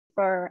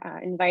for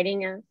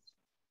inviting us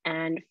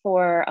and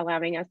for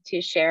allowing us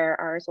to share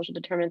our Social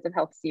Determinants of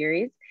Health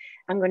series.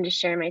 I'm going to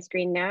share my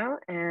screen now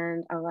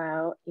and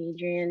allow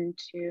Adrienne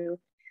to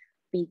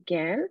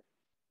begin.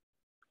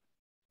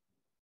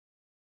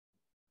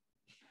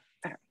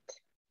 All right.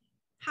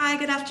 Hi,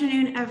 good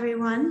afternoon,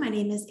 everyone. My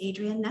name is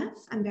Adrienne Neff.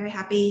 I'm very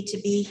happy to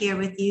be here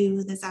with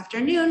you this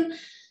afternoon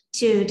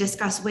to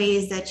discuss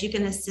ways that you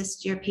can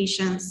assist your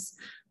patients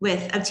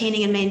with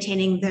obtaining and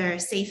maintaining their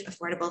safe,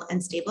 affordable,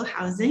 and stable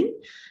housing.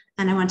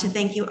 And I want to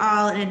thank you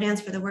all in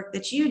advance for the work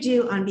that you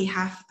do on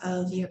behalf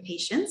of your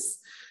patients.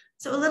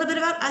 So a little bit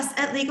about us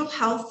at Legal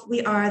Health.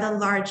 We are the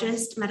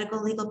largest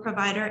medical legal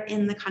provider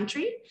in the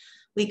country.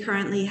 We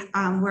currently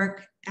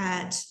work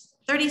at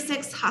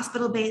 36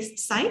 hospital-based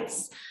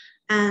sites,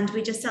 and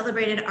we just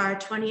celebrated our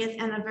 20th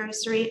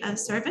anniversary of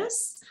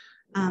service.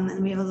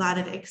 And we have a lot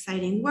of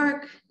exciting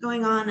work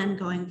going on and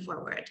going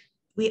forward.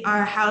 We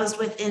are housed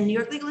within New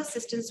York Legal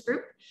Assistance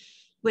Group,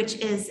 which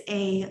is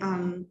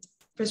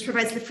which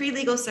provides the free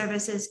legal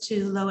services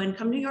to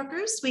low-income New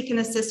Yorkers. We can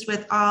assist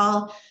with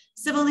all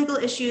civil legal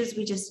issues.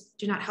 We just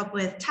do not help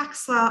with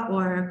tax law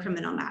or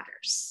criminal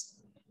matters.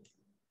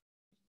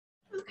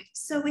 Okay,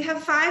 so we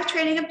have 5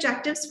 training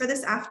objectives for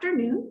this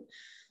afternoon.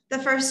 The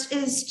first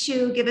is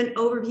to give an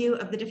overview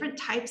of the different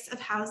types of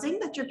housing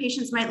that your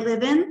patients might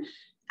live in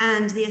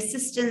and the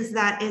assistance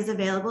that is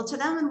available to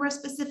them. And we're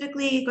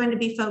specifically going to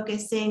be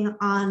focusing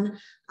on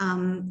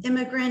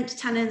immigrant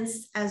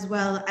tenants, as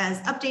well as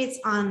updates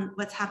on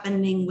what's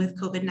happening with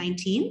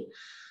COVID-19.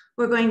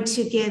 We're going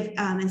to give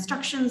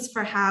instructions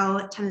for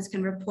how tenants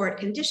can report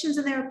conditions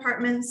in their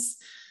apartments.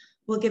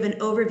 We'll give an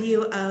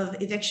overview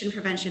of eviction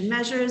prevention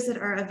measures that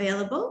are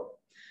available.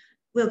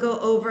 We'll go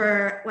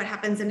over what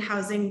happens in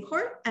housing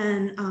court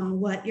and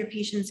what your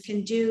patients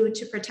can do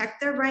to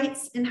protect their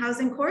rights in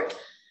housing court.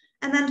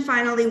 And then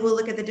finally, we'll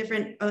look at the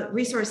different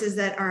resources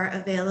that are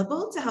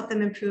available to help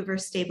them improve or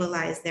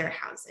stabilize their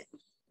housing.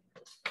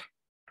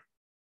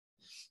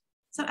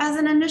 So as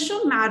an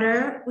initial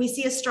matter, we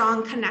see a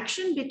strong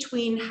connection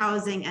between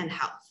housing and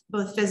health,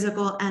 both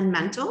physical and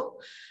mental.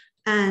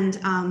 And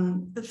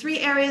the 3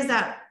 areas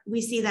that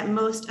we see that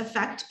most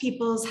affect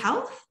people's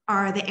health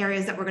are the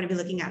areas that we're going to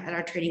be looking at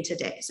our training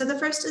today. So the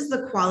first is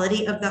the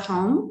quality of the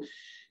home,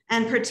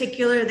 and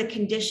particular the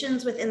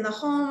conditions within the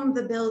home,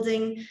 the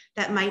building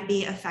that might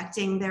be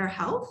affecting their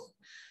health.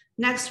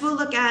 Next, we'll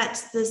look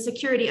at the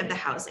security of the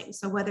housing.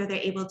 So whether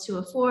they're able to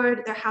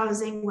afford their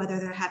housing, whether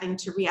they're having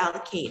to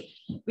reallocate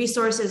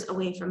resources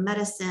away from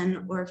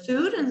medicine or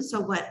food, and so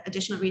what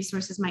additional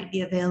resources might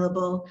be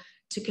available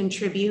to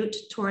contribute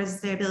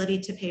towards their ability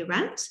to pay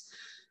rent.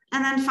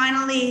 And then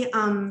finally,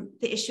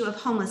 the issue of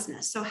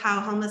homelessness. So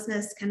how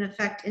homelessness can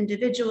affect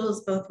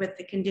individuals, both with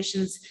the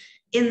conditions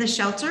in the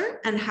shelter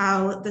and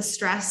how the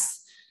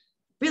stress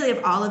really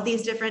of all of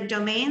these different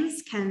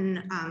domains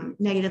can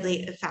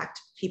negatively affect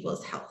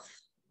people's health.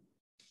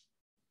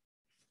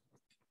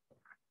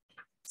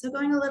 So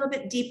going a little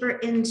bit deeper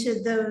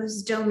into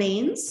those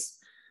domains,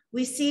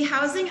 we see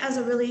housing as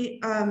a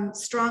really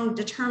strong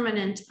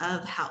determinant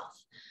of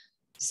health.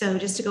 So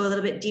just to go a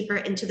little bit deeper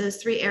into those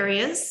 3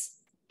 areas,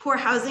 poor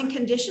housing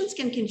conditions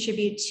can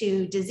contribute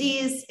to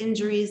disease,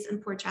 injuries,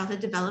 and poor childhood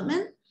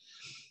development.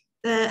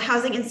 The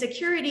housing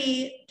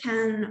insecurity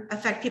can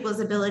affect people's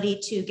ability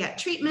to get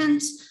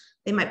treatment.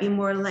 They might be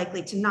more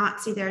likely to not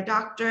see their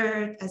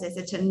doctor, as I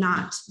said, to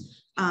not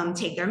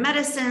take their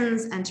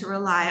medicines and to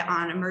rely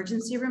on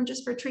emergency room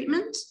just for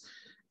treatment.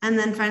 And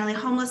then finally,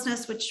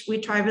 homelessness, which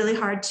we try really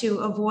hard to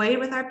avoid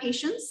with our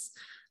patients,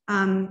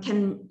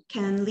 can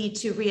lead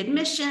to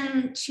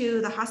readmission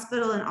to the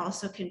hospital and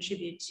also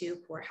contribute to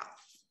poor health.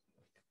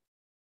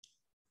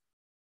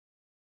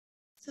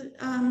 So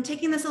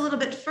taking this a little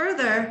bit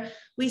further,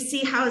 we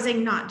see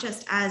housing not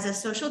just as a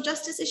social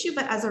justice issue,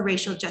 but as a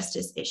racial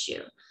justice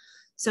issue.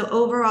 So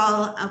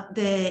overall,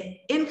 the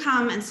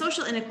income and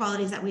social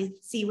inequalities that we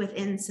see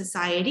within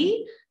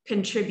society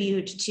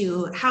contribute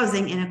to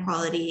housing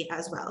inequality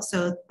as well.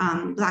 So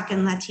Black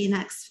and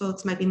Latinx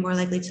folks might be more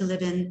likely to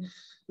live in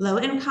low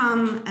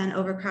income and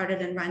overcrowded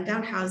and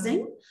rundown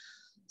housing.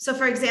 So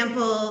for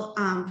example,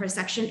 for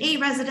Section 8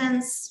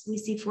 residents, we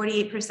see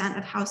 48%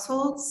 of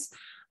households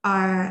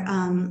are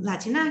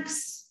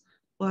Latinx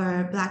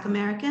or Black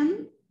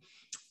American.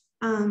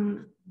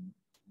 And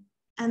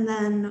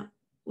then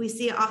we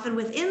see often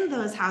within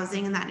those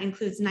housing, and that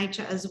includes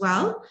NYCHA as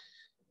well,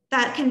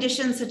 that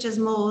conditions such as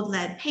mold,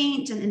 lead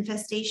paint, and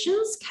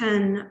infestations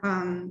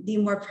can be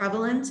more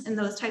prevalent in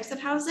those types of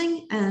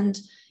housing and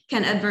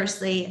can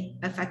adversely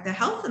affect the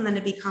health. And then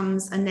it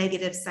becomes a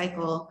negative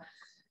cycle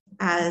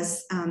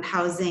as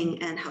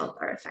housing and health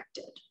are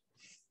affected.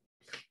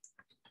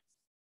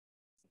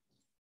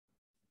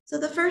 So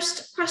the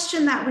first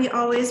question that we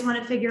always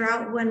want to figure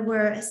out when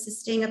we're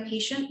assisting a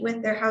patient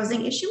with their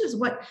housing issue is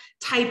what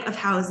type of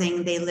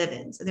housing they live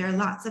in. So there are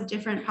lots of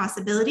different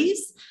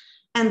possibilities,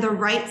 and the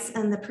rights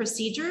and the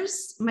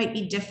procedures might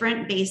be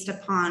different based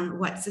upon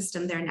what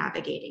system they're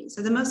navigating.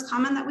 So the most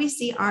common that we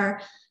see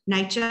are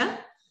NYCHA.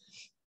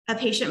 A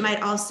patient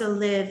might also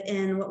live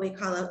in what we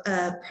call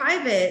a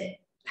private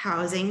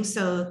housing.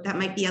 So that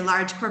might be a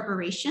large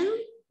corporation,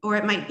 or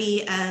it might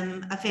be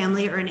a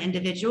family or an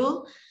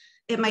individual.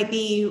 It might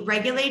be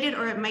regulated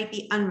or it might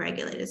be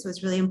unregulated. So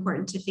it's really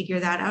important to figure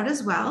that out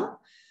as well.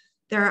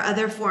 There are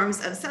other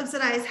forms of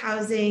subsidized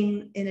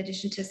housing in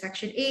addition to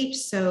Section H.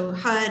 So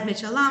HUD,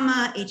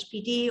 Mitchell-Lama,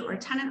 HPD, or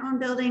tenant-owned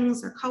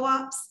buildings or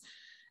co-ops.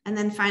 And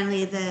then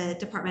finally, the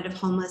Department of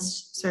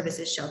Homeless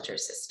Services shelter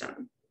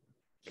system.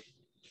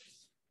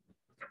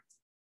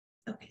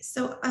 Okay,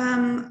 so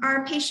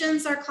our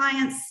patients, our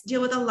clients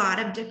deal with a lot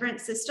of different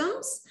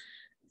systems.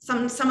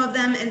 Some of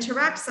them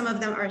interact, some of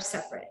them are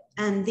separate.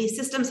 And these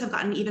systems have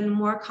gotten even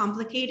more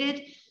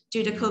complicated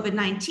due to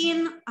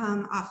COVID-19.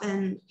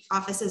 Often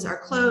offices are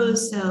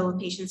closed, so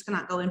patients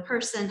cannot go in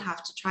person,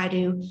 have to try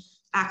to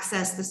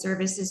access the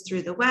services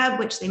through the web,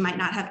 which they might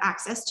not have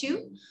access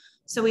to.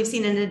 So we've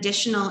seen an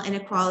additional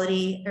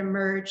inequality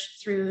emerge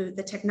through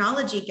the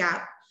technology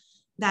gap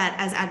that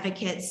as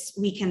advocates,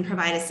 we can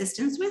provide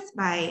assistance with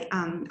by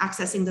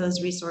accessing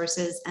those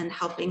resources and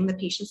helping the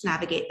patients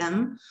navigate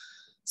them.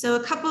 So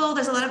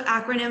there's a lot of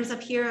acronyms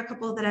up here, a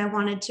couple that I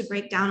wanted to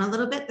break down a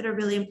little bit that are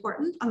really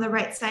important. On the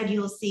right side,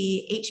 you'll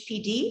see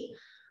HPD,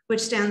 which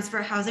stands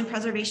for Housing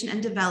Preservation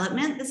and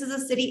Development. This is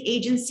a city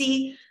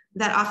agency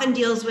that often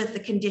deals with the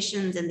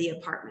conditions in the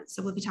apartment.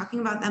 So we'll be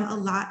talking about them a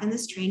lot in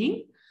this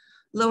training.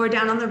 Lower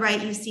down on the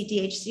right, you see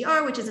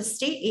DHCR, which is a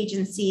state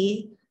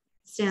agency,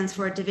 stands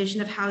for Division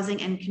of Housing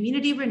and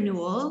Community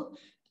Renewal.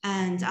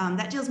 And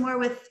that deals more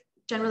with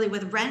generally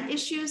with rent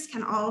issues,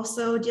 can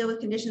also deal with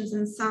conditions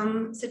in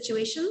some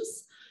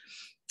situations.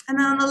 And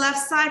then on the left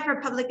side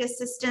for public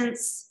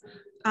assistance,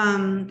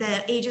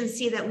 the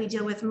agency that we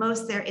deal with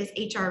most there is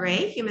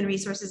HRA, Human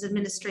Resources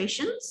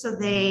Administration. So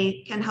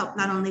they can help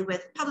not only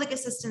with public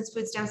assistance,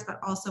 food stamps, but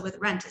also with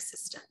rent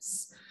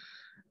assistance.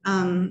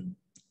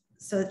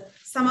 So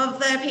some of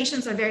the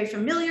patients are very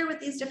familiar with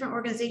these different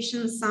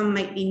organizations. Some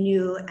might be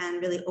new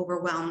and really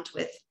overwhelmed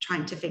with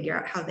trying to figure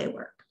out how they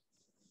work.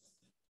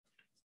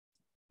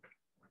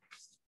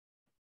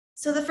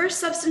 So the first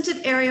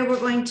substantive area we're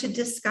going to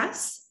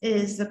discuss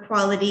is the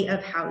quality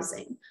of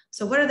housing.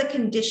 So what are the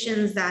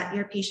conditions that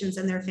your patients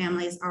and their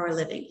families are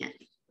living in?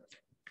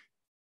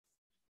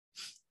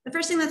 The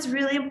first thing that's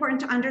really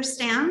important to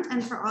understand,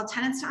 and for all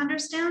tenants to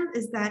understand,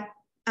 is that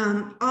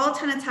all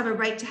tenants have a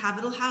right to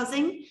habitable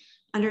housing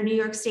under New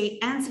York State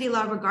and city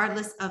law,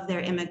 regardless of their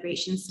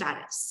immigration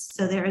status.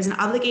 So there is an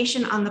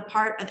obligation on the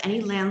part of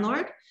any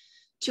landlord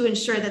to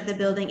ensure that the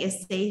building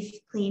is safe,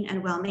 clean,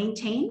 and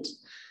well-maintained.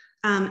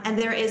 And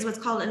there is what's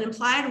called an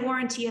implied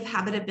warranty of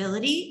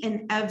habitability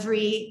in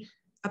every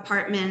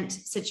apartment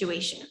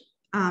situation.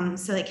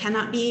 So it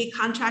cannot be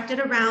contracted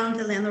around.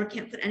 The landlord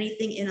can't put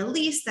anything in a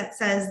lease that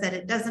says that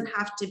it doesn't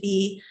have to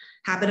be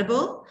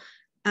habitable.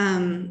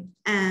 There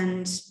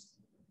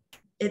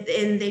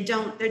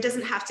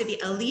doesn't have to be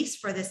a lease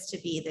for this to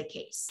be the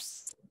case.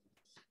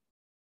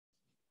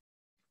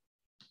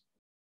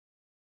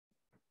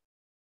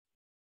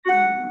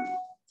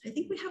 I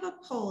think we have a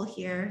poll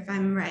here, if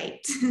I'm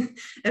right.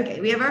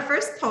 Okay, we have our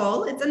first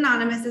poll. It's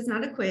anonymous, it's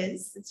not a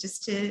quiz. It's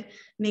just to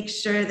make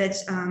sure that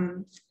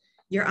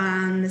you're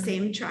on the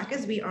same track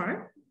as we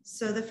are.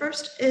 So the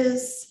first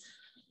is,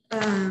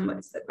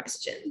 what's the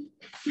question?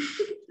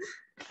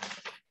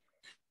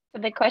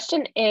 The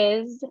question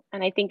is,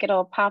 and I think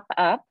it'll pop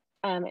up,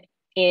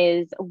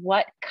 is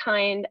what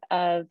kind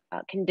of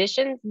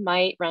conditions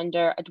might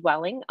render a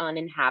dwelling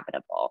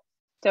uninhabitable?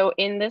 So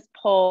in this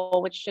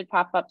poll, which should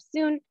pop up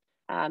soon,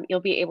 you'll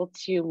be able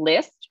to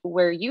list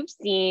where you've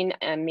seen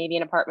maybe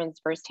in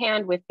apartments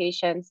firsthand with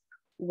patients,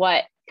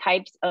 what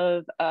types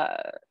of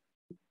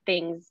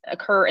things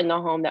occur in the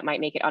home that might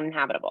make it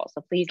uninhabitable.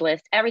 So please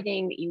list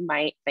everything that you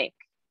might think.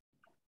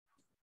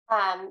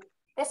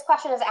 This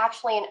question is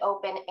actually an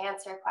open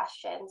answer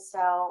question.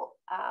 So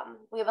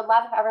we would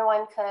love if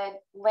everyone could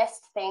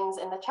list things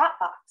in the chat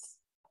box.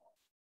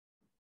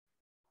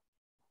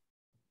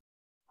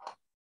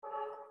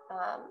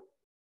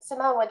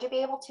 Simone, would you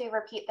be able to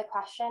repeat the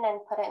question and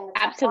put it in the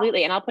chat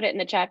Absolutely, box? and I'll put it in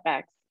the chat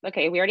box.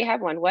 Okay, we already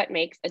have one. What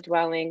makes a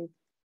dwelling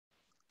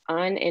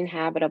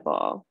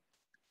uninhabitable?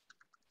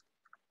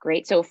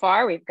 Great so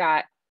far. We've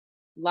got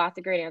lots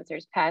of great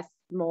answers. Pests,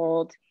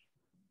 mold,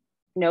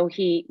 no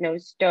heat, no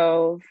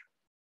stove,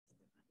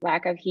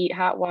 lack of heat,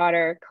 hot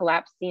water,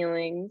 collapsed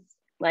ceilings,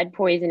 lead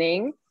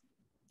poisoning,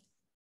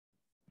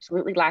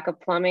 absolutely lack of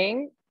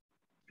plumbing,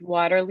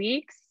 water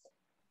leaks,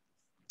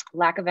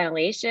 lack of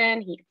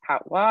ventilation, heat,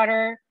 hot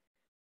water.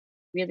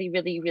 Really,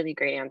 really, really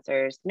great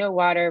answers. No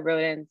water,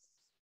 rodents,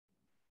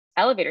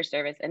 elevator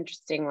service,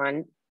 interesting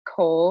one.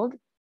 Cold,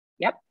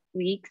 yep,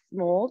 leaks,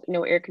 mold,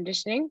 no air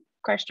conditioning,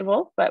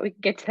 questionable, but we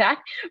can get to that.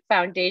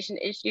 Foundation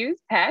issues,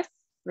 pests,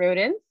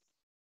 rodents.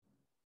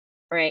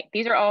 All right,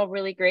 these are all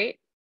really great.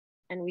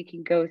 And we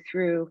can go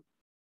through,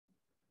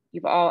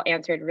 you've all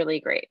answered really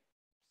great.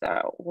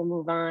 So we'll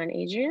move on,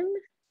 Adrian.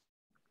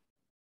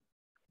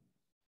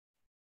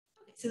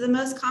 So the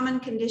most common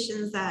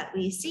conditions that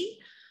we see,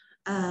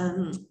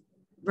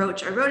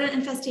 roach or rodent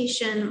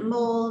infestation,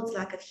 mold,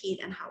 lack of heat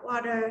and hot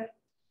water.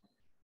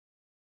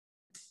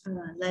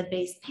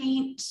 lead-based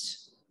paint,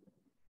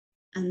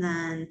 and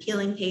then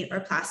peeling paint or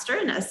plaster.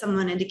 And as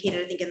someone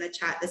indicated, I think in the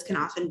chat, this can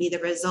often be the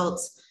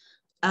result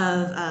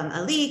of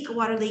a leak, a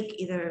water leak,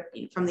 either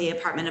from the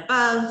apartment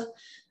above.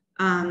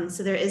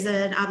 So there is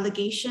an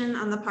obligation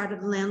on the part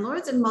of the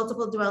landlords in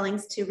multiple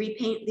dwellings to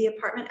repaint the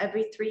apartment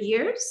every 3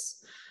 years.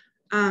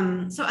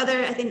 So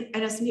I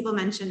know some people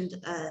mentioned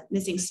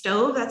missing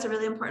stove. That's a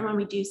really important one.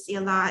 We do see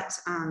a lot.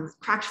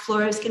 Cracked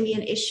floors can be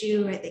an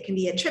issue, right? They can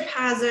be a trip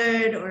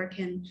hazard or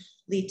can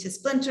lead to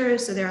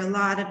splinters. So there are a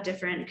lot of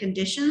different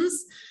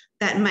conditions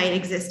that might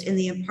exist in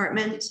the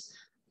apartment.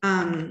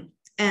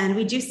 And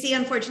we do see,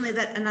 unfortunately,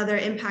 that another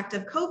impact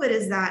of COVID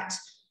is that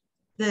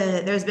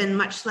there's been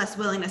much less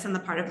willingness on the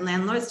part of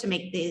landlords to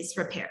make these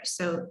repairs.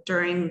 So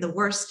during the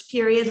worst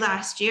period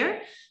last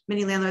year,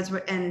 many landlords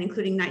were, and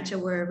including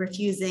NYCHA, were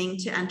refusing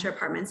to enter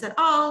apartments at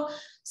all.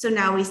 So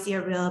now we see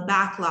a real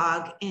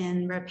backlog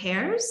in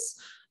repairs,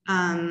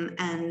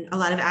 and a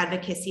lot of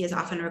advocacy is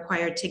often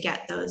required to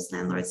get those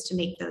landlords to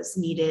make those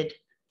needed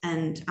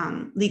and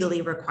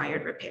legally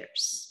required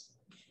repairs.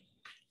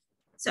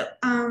 So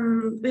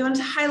we want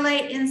to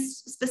highlight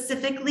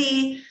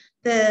specifically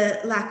the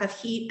lack of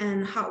heat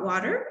and hot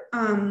water.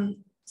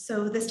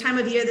 So this time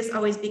of year, this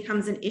always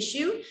becomes an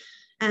issue.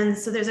 And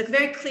so there's a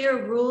very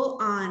clear rule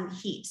on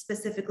heat,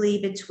 specifically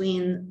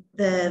between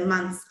the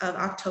months of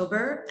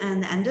October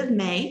and the end of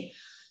May.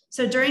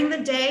 So during the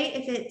day,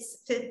 if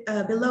it's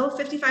below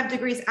 55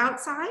 degrees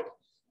outside,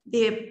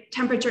 the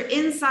temperature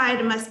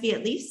inside must be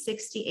at least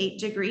 68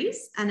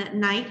 degrees. And at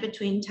night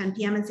between 10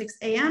 p.m. and 6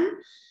 a.m.,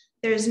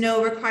 there's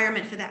no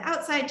requirement for the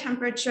outside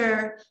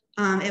temperature.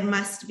 It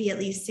must be at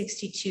least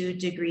 62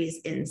 degrees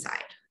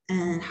inside.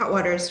 And hot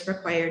water is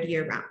required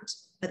year round.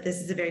 But this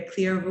is a very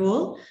clear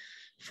rule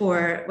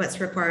for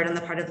what's required on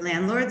the part of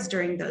landlords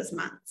during those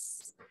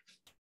months.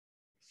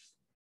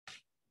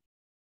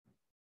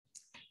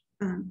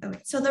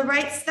 So the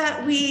rights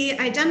that we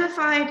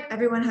identified,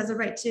 everyone has a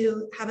right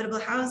to habitable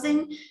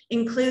housing,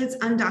 includes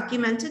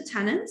undocumented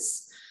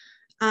tenants.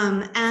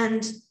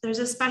 And there's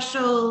a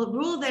special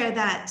rule there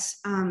that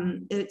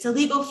it's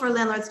illegal for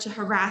landlords to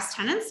harass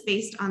tenants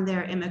based on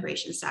their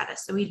immigration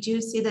status. So we do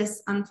see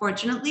this,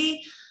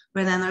 unfortunately,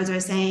 where landlords are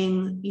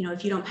saying, you know,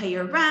 if you don't pay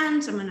your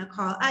rent, I'm going to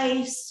call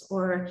ICE,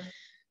 or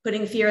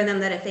putting fear in them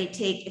that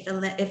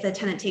if the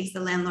tenant takes the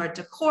landlord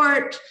to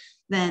court,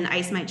 then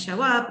ICE might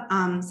show up.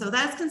 So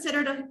that's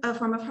considered a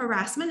form of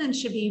harassment and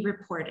should be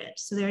reported.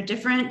 So there are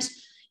different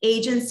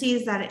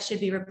agencies that it should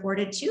be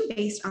reported to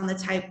based on the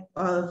type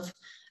of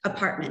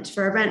apartment.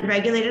 For a rent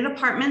regulated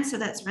apartment, so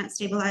that's rent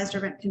stabilized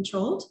or rent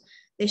controlled,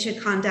 they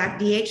should contact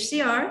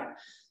DHCR.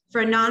 For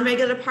a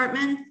non-regulated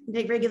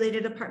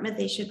apartment,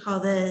 they should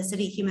call the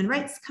City Human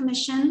Rights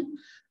Commission.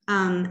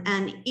 And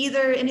in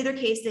either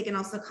case, they can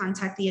also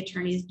contact the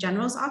Attorney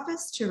General's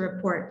office to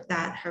report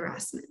that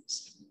harassment.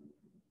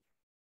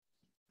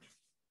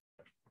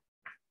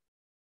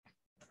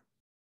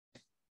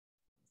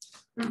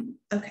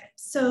 Okay,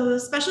 so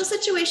special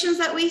situations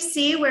that we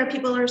see where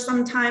people are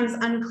sometimes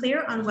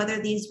unclear on whether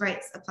these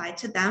rights apply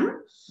to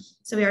them.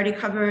 So we already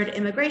covered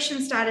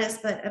immigration status,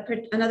 but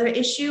another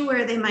issue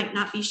where they might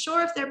not be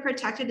sure if they're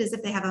protected is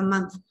if they have a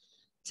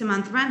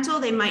month-to-month rental.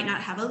 They might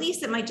not have a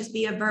lease. It might just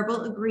be a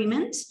verbal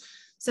agreement.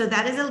 So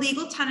that is a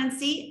legal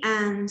tenancy,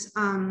 and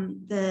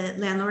the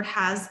landlord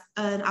has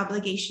an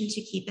obligation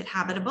to keep it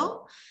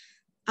habitable.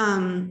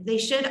 They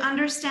should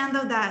understand,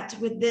 though, that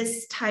with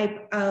this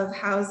type of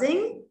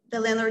housing, the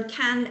landlord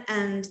can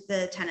end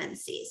the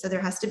tenancy. So there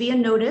has to be a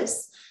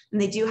notice, and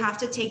they do have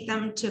to take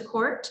them to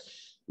court,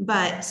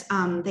 but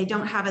they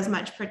don't have as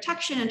much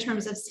protection in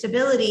terms of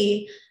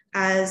stability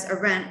as a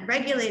rent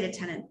regulated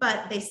tenant,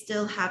 but they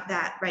still have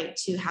that right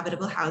to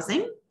habitable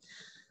housing.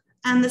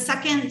 And the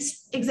second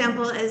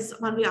example is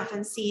one we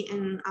often see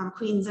in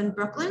Queens and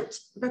Brooklyn,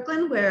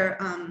 where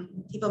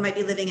people might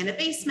be living in a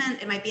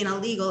basement. It might be an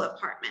illegal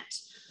apartment.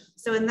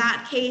 So in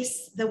that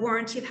case, the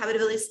warranty of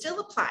habitability still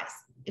applies.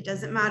 It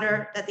doesn't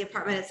matter that the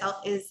apartment itself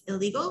is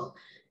illegal.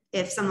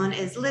 If someone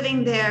is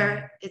living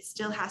there, it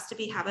still has to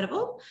be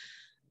habitable.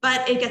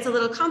 But it gets a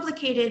little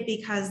complicated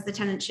because the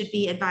tenant should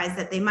be advised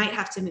that they might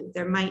have to move.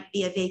 There might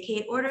be a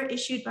vacate order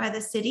issued by the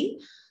city.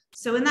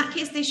 So in that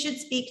case, they should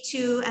speak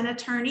to an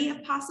attorney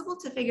if possible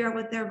to figure out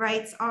what their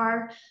rights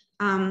are,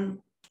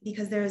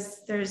 because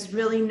there's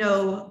really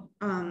no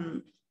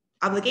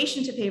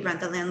obligation to pay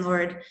rent. The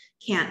landlord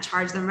can't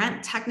charge them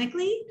rent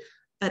technically,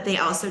 but they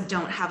also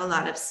don't have a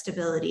lot of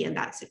stability in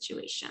that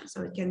situation.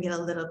 So it can get a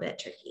little bit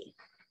tricky.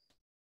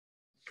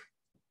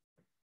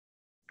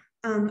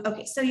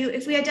 Okay, so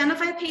if we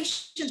identify a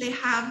patient, they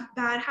have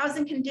bad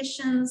housing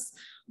conditions,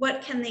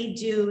 what can they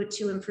do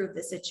to improve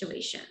the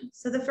situation?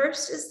 So the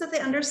first is that they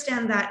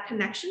understand that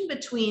connection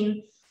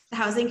between the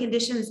housing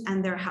conditions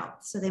and their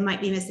health. So they might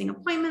be missing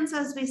appointments,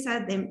 as we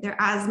said, their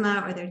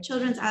asthma or their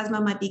children's asthma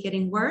might be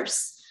getting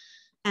worse.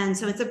 And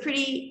so it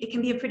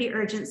can be a pretty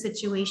urgent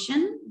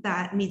situation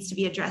that needs to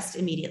be addressed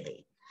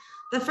immediately.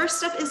 The first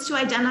step is to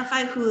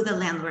identify who the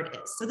landlord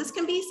is. So this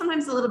can be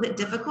sometimes a little bit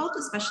difficult,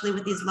 especially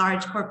with these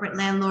large corporate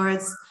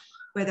landlords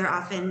where they're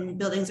often,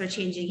 buildings are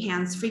changing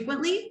hands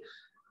frequently.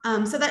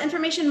 So that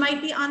information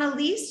might be on a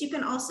lease. You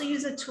can also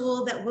use a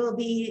tool that we'll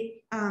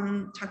be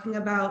talking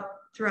about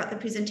throughout the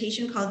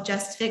presentation called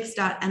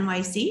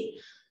justfix.nyc.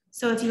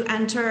 So if you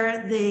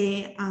enter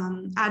the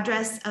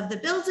address of the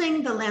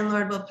building, the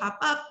landlord will pop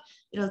up.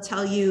 It'll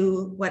tell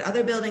you what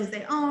other buildings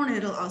they own, and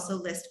it'll also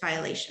list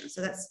violations.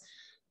 So that's,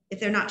 if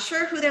they're not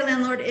sure who their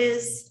landlord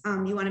is,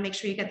 you want to make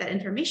sure you get that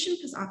information,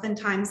 because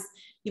oftentimes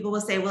people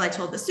will say, well, I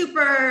told the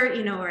super,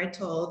 you know, or I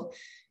told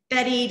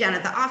Betty down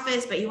at the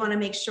office, but you want to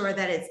make sure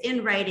that it's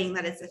in writing,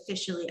 that it's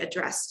officially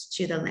addressed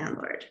to the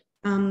landlord.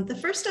 The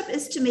first step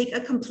is to make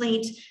a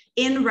complaint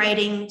in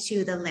writing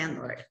to the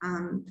landlord.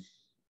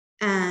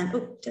 And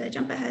oh, did I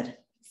jump ahead?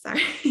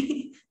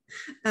 Sorry.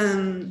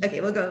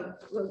 Okay, we'll go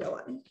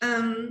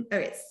on.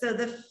 Okay, so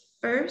the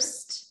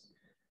first,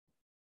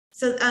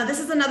 this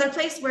is another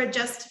place where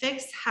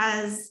JustFix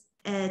has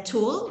a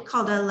tool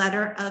called a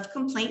letter of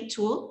complaint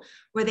tool,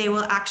 where they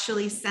will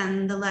actually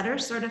send the letter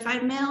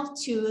certified mail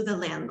to the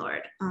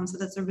landlord. So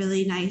that's a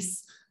really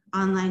nice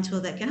online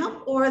tool that can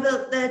help, or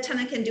the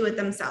tenant can do it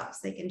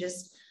themselves. They can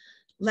just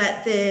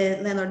let the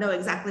landlord know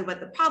exactly what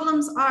the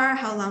problems are,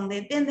 how long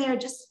they've been there,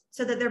 just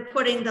so that they're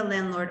putting the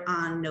landlord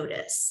on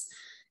notice.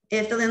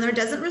 If the landlord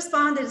doesn't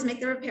respond, they just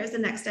make the repairs. The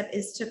next step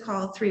is to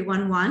call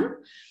 311.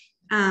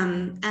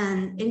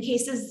 And in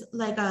cases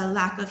like a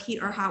lack of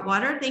heat or hot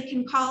water, they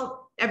can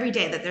call every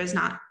day that there's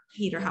not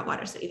heat or hot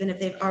water. So even if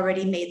they've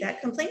already made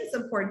that complaint, it's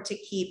important to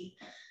keep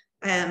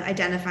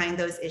identifying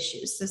those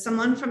issues. So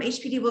someone from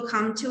HPD will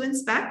come to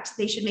inspect.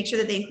 They should make sure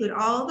that they include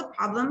all the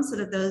problems so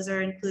that those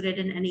are included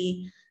in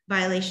any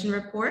violation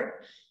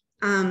report.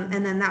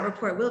 And then that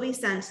report will be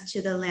sent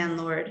to the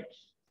landlord.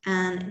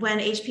 And when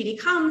HPD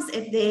comes,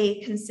 if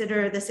they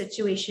consider the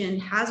situation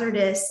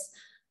hazardous,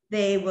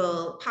 they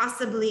will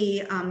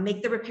possibly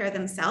make the repair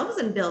themselves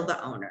and bill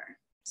the owner.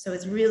 So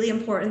it's really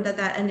important that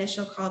that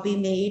initial call be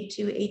made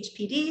to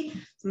HPD.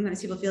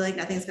 Sometimes people feel like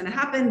nothing's going to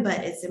happen, but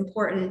it's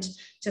important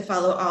to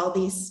follow all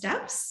these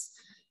steps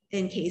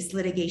in case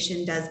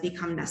litigation does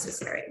become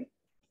necessary.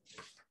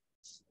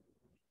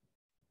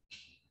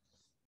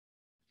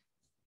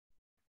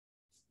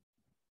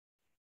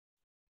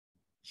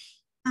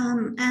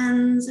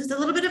 And there's a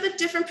little bit of a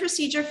different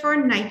procedure for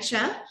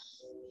NYCHA.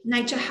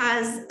 NYCHA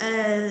has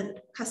a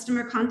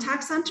customer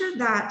contact center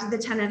that the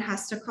tenant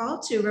has to call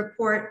to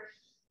report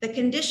the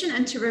condition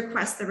and to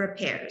request the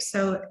repairs.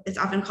 So it's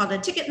often called a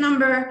ticket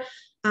number.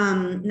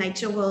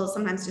 NYCHA will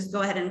sometimes just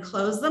go ahead and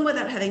close them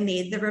without having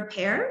made the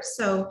repair.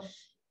 So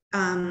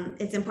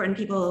it's important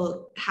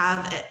people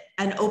have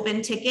an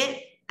open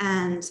ticket,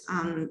 and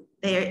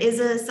there is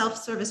a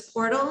self-service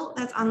portal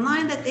that's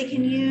online that they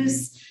can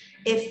use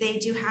if they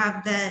do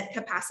have the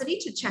capacity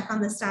to check on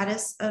the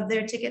status of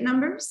their ticket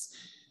numbers.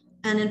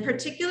 And in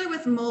particular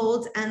with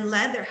mold and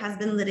lead, there has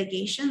been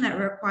litigation that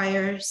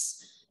requires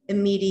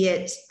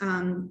immediate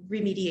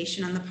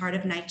remediation on the part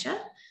of NYCHA.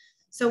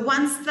 So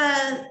once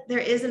there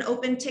is an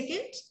open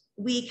ticket,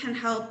 we can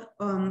help,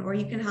 or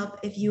you can help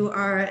if you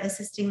are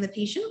assisting the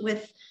patient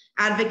with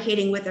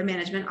advocating with their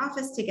management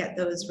office to get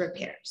those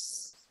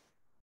repairs.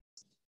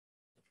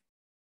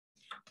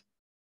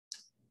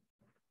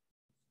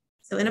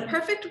 So in a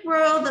perfect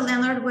world, the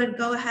landlord would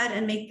go ahead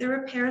and make the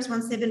repairs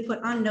once they've been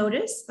put on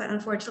notice, but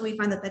unfortunately we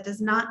find that that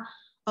does not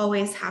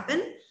always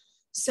happen.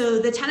 So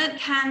the tenant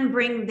can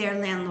bring their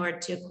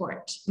landlord to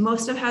court.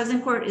 Most of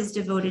housing court is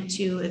devoted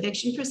to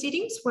eviction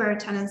proceedings where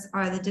tenants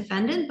are the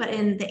defendant, but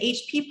in the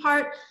HP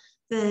part,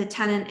 the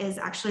tenant is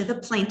actually the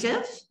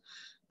plaintiff.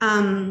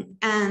 And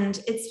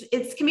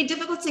it can be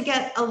difficult to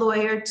get a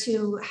lawyer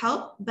to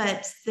help,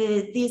 but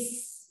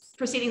these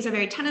proceedings are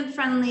very tenant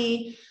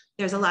friendly.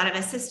 There's a lot of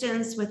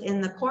assistance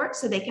within the court,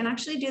 so they can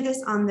actually do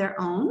this on their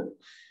own.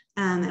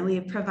 And we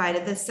have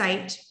provided the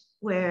site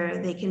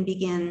where they can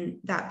begin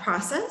that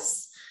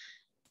process.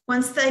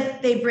 Once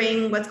they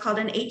bring what's called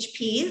an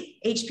HP,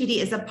 HPD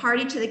is a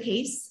party to the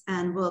case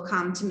and will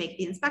come to make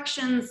the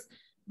inspections,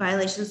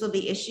 violations will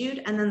be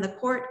issued, and then the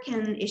court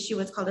can issue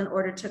what's called an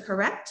order to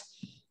correct,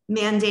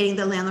 mandating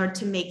the landlord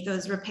to make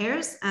those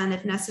repairs, and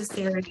if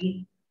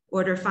necessary,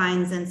 order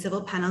fines and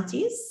civil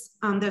penalties.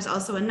 There's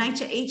also a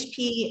NYCHA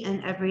HP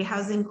in every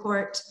housing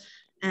court.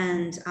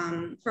 And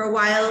for a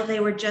while,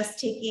 they were just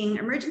taking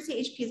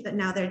emergency HPs, but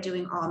now they're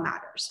doing all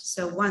matters.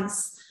 So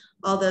once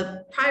all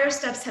the prior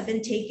steps have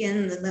been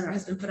taken, the landlord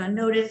has been put on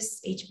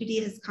notice,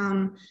 HPD has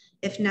come.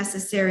 If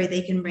necessary,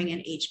 they can bring an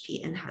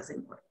HP in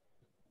housing court.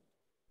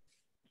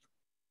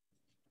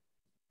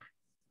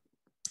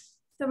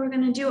 So we're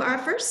going to do our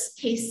first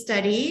case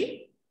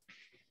study.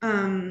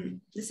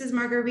 This is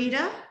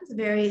Margarita. It's a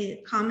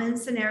very common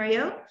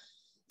scenario.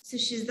 So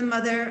she's the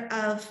mother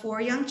of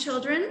 4 young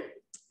children.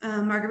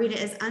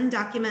 Margarita is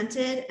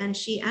undocumented, and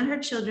she and her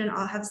children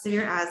all have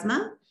severe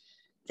asthma.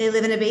 They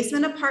live in a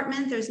basement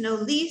apartment. There's no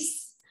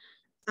lease,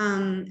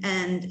 and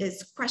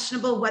it's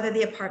questionable whether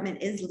the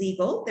apartment is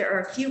legal. There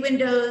are a few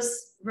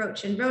windows,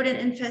 roach and rodent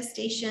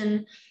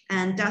infestation,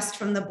 and dust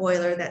from the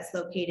boiler that's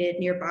located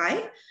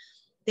nearby.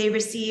 They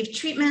receive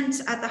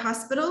treatment at the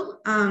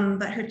hospital,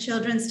 but her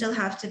children still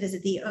have to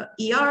visit the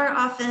ER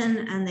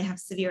often, and they have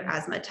severe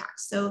asthma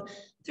attacks. So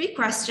 3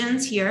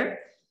 questions here.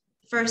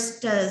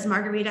 First, does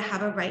Margarita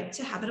have a right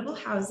to habitable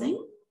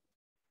housing?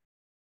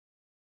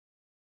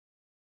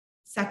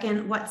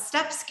 Second, what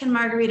steps can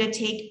Margarita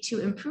take to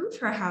improve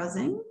her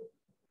housing?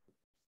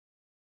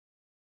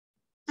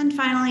 And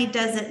finally,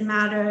 does it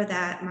matter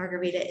that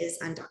Margarita is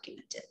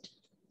undocumented?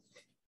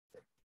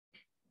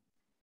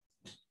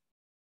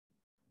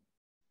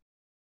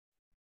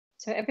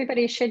 So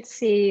everybody should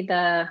see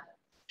the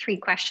 3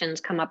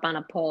 questions come up on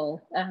a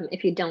poll.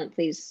 If you don't,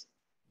 please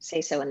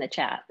say so in the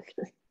chat.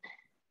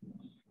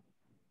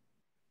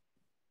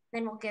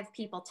 Then we'll give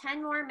people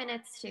 10 more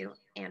minutes to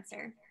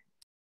answer.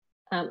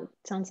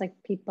 Sounds like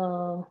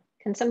people,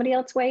 can somebody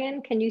else weigh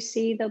in? Can you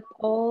see the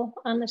poll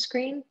on the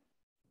screen?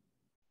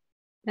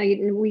 No,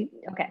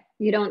 okay.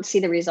 You don't see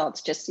the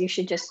results, you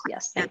should just,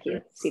 yes, thank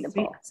you, see the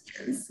poll.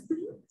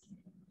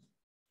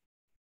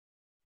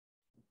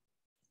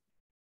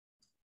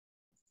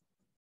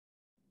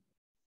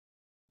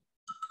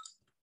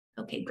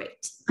 Okay,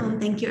 great.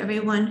 Thank you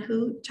everyone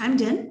who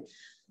chimed in.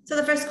 So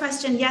the first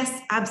question,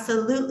 yes,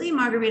 absolutely.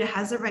 Margarita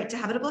has a right to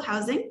habitable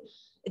housing.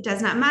 It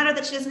does not matter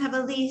that she doesn't have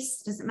a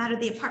lease. It doesn't matter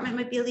the apartment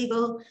might be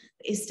illegal,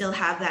 but you still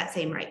have that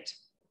same right.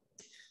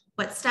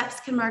 What steps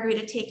can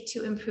Margarita take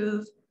to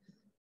improve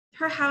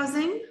her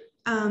housing?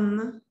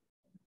 So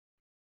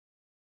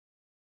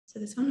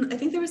this one, I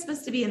think there was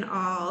supposed to be an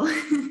all.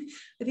 I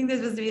think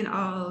there's supposed to be an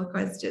all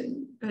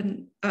question,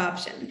 an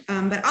option.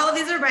 But all of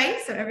these are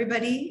right, so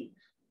everybody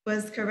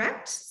was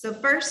correct. So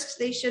first,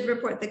 they should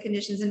report the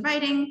conditions in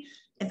writing.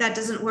 If that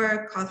doesn't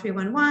work, call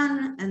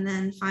 311, and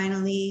then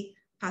finally,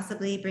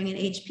 possibly bring an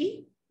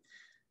HP.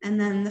 And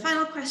then the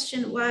final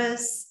question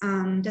was,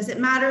 does it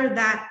matter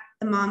that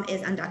the mom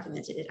is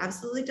undocumented? It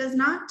absolutely does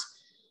not.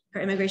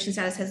 Her immigration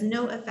status has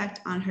no effect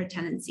on her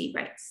tenancy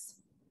rights.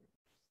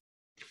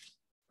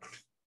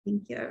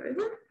 Thank you,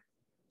 everyone.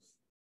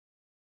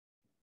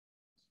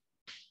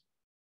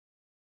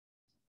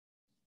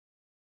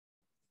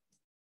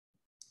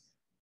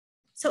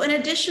 So an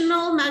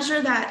additional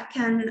measure that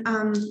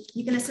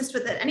you can assist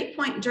with at any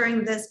point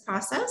during this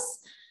process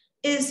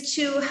is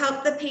to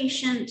help the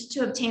patient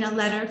to obtain a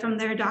letter from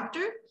their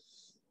doctor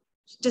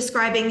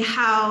describing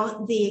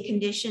how the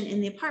condition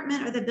in the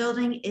apartment or the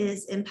building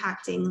is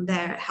impacting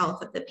their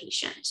health of the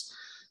patient.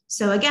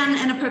 So again,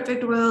 in a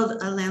perfect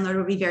world, a landlord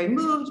would be very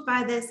moved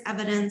by this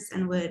evidence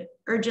and would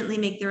urgently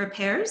make the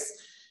repairs.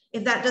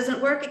 If that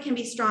doesn't work, it can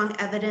be strong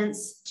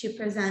evidence to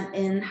present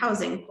in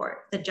housing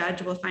court. The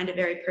judge will find it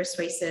very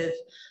persuasive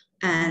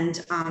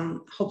and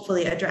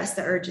hopefully address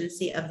the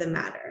urgency of the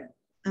matter.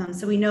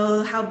 So we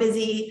know how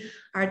busy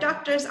our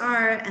doctors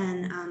are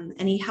and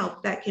any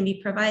help that can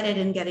be provided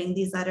in getting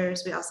these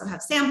letters. We also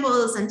have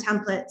samples and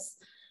templates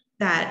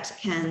that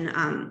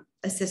can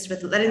assist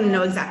with letting them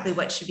know exactly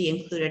what should be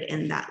included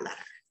in that letter.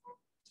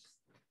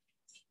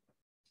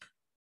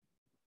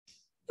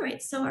 All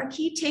right, so our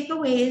key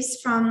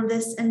takeaways from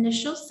this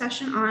initial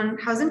session on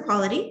housing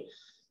quality.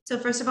 So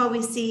first of all,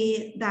 we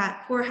see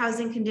that poor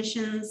housing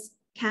conditions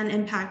can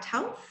impact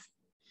health,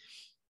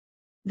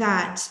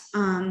 that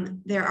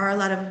there are a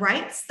lot of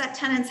rights that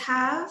tenants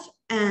have,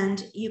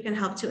 and you can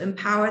help to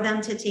empower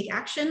them to take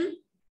action.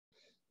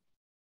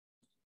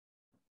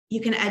 You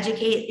can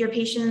educate your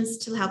patients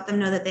to help them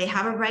know that they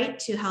have a right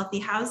to healthy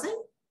housing.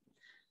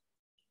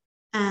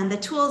 And the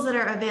tools that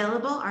are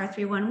available are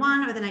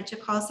 311 or the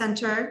NYCHA call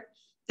center.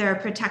 There are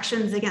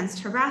protections against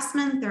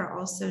harassment. There are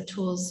also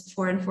tools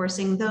for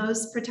enforcing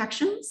those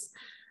protections.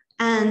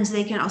 And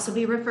they can also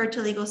be referred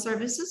to legal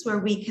services where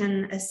we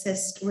can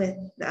assist with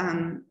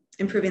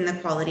improving the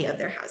quality of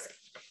their housing.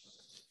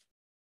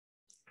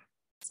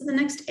 So the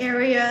next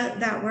area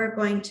that we're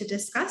going to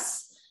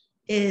discuss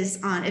is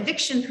on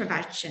eviction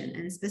prevention,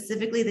 and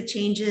specifically the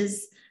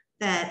changes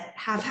that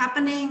have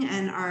happening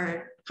and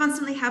are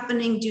constantly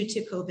happening due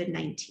to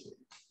COVID-19.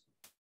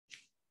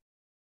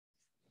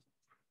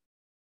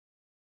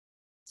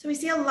 So we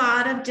see a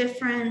lot of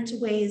different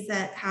ways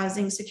that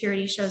housing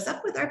security shows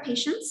up with our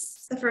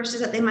patients. The first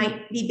is that they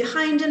might be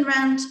behind in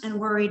rent and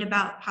worried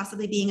about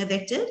possibly being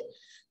evicted.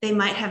 They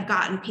might have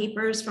gotten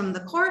papers from the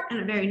court and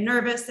are very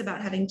nervous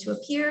about having to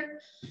appear.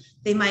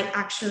 They might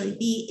actually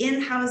be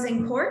in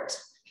housing court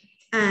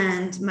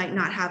and might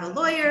not have a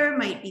lawyer,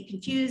 might be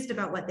confused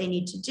about what they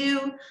need to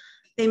do.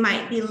 They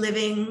might be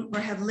living or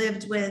have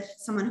lived with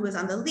someone who is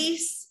on the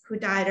lease, who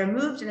died or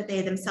moved, and if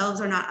they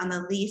themselves are not on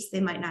the lease, they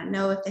might not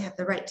know if they have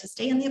the right to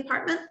stay in the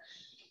apartment.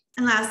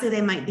 And lastly,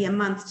 they might be a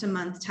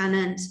month-to-month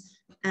tenant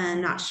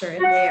and not sure if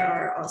they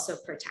are also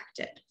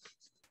protected.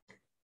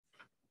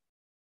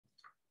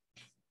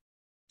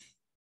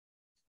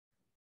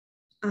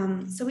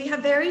 So we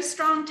have very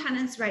strong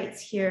tenants'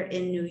 rights here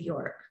in New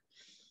York.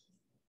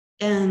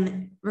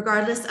 And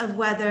regardless of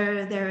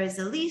whether there is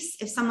a lease,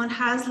 if someone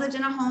has lived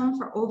in a home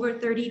for over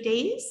 30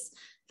 days,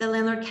 the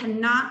landlord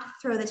cannot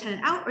throw the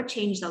tenant out or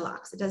change the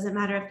locks. It doesn't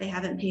matter if they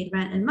haven't paid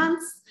rent in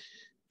months.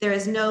 There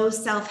is no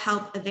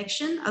self-help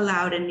eviction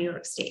allowed in New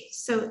York State.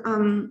 So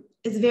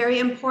it's very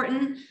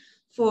important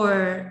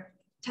for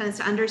tenants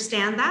to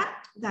understand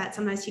that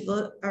sometimes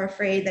people are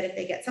afraid that if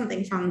they get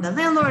something from the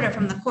landlord or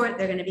from the court,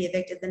 they're going to be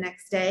evicted the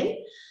next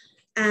day.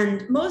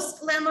 And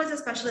most landlords,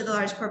 especially the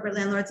large corporate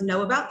landlords,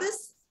 know about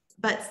this,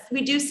 but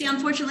we do see,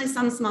 unfortunately,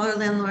 some smaller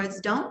landlords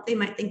don't. They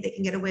might think they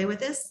can get away with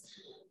this,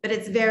 but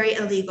it's very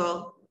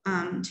illegal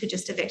to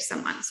just evict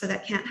someone. So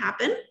that can't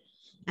happen.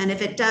 And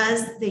if it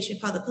does, they should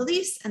call the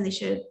police and they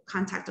should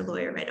contact a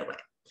lawyer right away.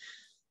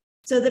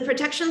 So the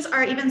protections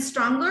are even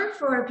stronger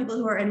for people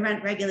who are in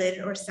rent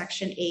regulated or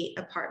Section 8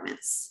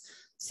 apartments.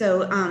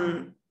 So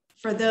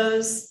for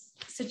those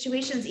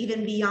situations,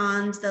 even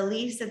beyond the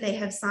lease that they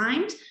have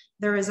signed,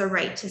 there is a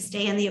right to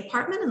stay in the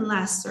apartment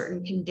unless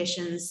certain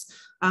conditions,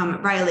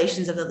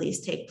 violations of the lease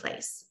take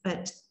place.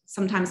 But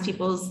sometimes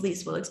people's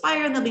lease will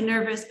expire and they'll be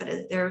nervous, but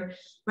if they're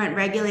rent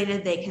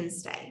regulated, they can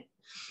stay.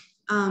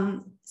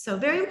 So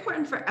very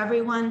important for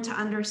everyone to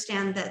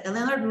understand that the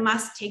landlord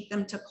must take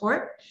them to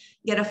court,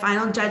 get a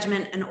final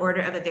judgment and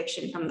order of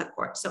eviction from the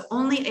court. So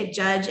only a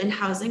judge in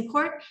housing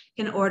court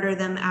can order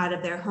them out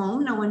of their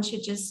home. No one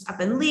should just up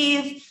and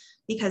leave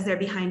because they're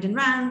behind in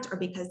rent or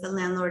because the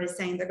landlord is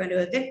saying they're going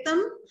to evict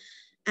them.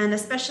 And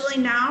especially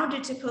now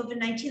due to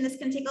COVID-19, this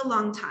can take a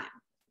long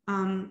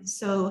time.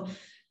 So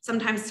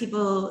sometimes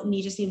people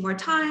just need more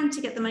time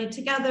to get the money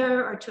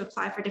together or to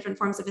apply for different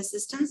forms of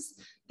assistance.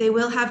 They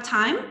will have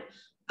time.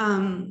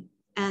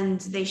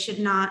 And they should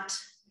not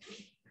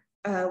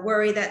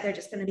worry that they're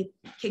just going to be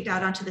kicked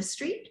out onto the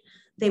street.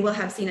 They will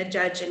have seen a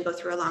judge and go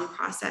through a long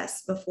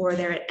process before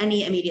they're at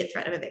any immediate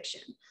threat of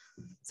eviction.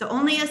 So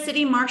only a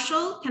city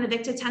marshal can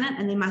evict a tenant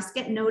and they must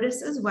get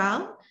notice as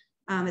well.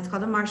 It's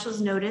called a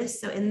marshal's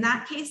notice. So in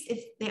that case,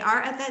 if they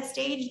are at that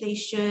stage, they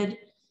should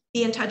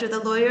be in touch with a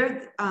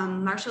lawyer.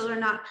 Marshals are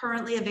not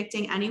currently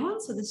evicting anyone,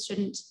 so this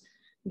shouldn't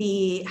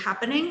be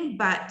happening,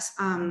 but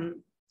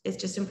it's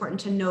just important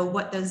to know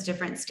what those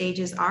different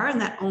stages are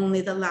and that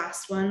only the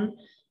last one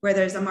where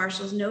there's a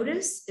marshal's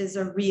notice is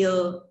a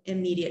real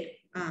immediate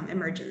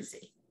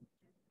emergency.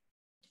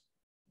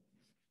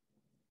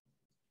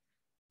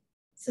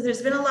 So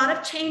there's been a lot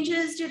of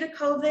changes due to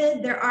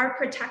COVID. There are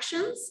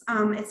protections.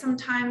 It's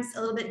sometimes a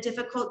little bit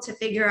difficult to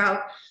figure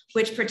out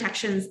which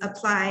protections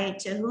apply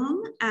to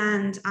whom.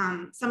 And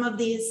some of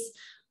these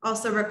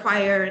also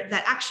require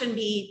that action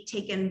be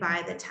taken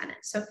by the tenant.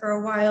 So for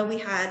a while we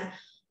had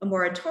a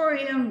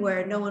moratorium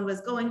where no one was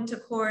going to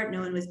court,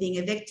 no one was being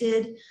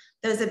evicted.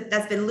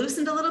 That's been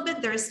loosened a little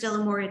bit. There is still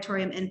a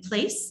moratorium in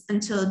place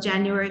until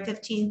January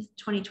 15th,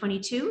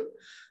 2022.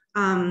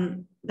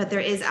 But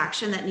there is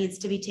action that needs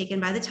to be taken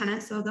by the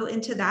tenant. So I'll go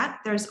into that.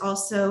 There's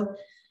also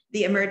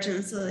the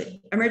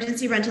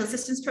Emergency Rental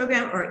Assistance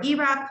Program, or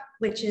ERAP,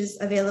 which is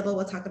available.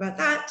 We'll talk about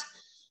that.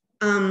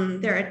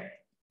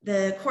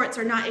 The courts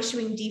are not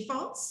issuing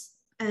defaults,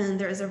 and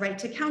there is a right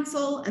to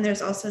counsel, and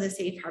there's also the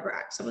Safe Harbor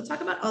Act. So we'll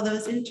talk about all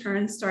those in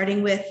turn,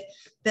 starting with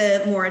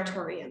the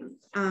moratorium.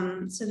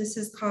 So this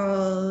is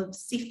called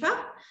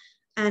SEFPA,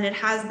 and it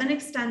has been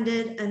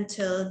extended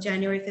until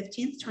January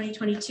 15th,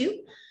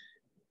 2022.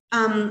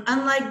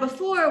 Unlike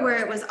before, where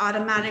it was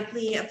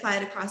automatically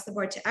applied across the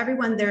board to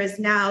everyone, there is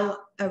now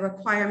a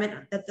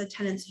requirement that the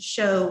tenants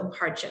show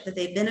hardship, that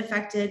they've been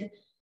affected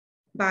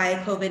by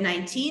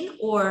COVID-19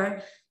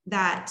 or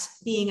that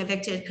being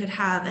evicted could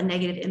have a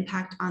negative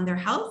impact on their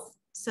health.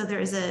 So there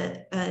is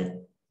a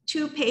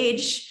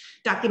 2-page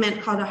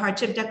document called a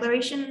hardship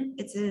declaration.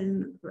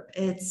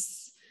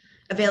 It's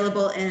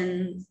available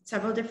in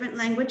several different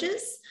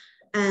languages,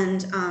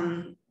 and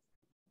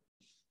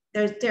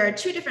there are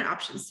 2 different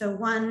options. So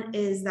one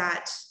is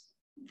that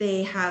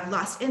they have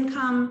lost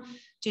income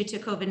due to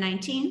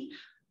COVID-19,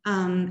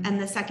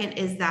 and the second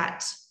is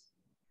that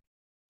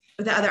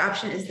the other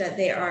option is that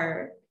they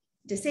are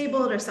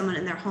disabled or someone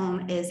in their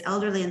home is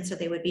elderly, and so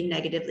they would be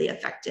negatively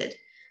affected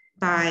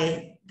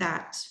by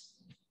that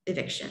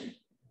eviction.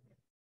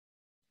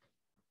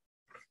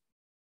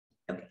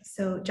 Okay,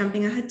 so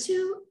jumping ahead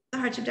to the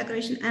hardship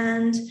declaration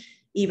and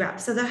ERAP.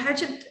 So the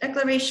hardship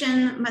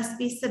declaration must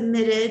be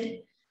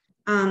submitted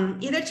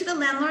either to the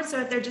landlord, so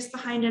if they're just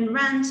behind in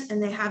rent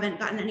and they haven't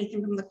gotten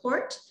anything from the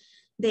court,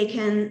 they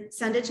can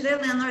send it to their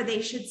landlord.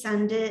 They should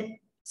send it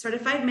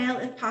certified mail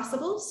if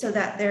possible, so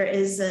that there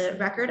is a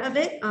record of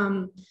it.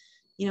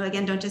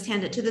 Again, don't just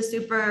hand it to the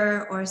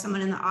super or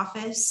someone in the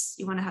office.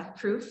 You want to have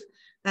proof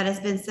that has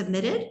been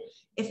submitted.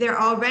 If they're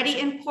already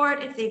in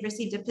court, if they've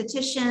received a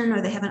petition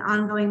or they have an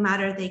ongoing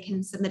matter, they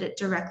can submit it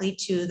directly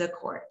to the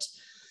court.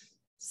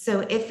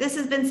 So if this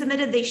has been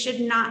submitted, they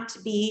should not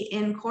be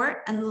in court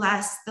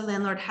unless the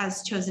landlord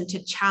has chosen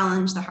to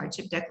challenge the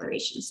hardship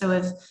declaration. So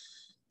if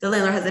the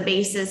landlord has a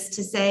basis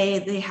to say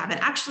they haven't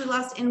actually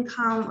lost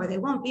income or they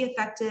won't be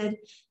affected,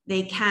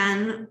 they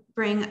can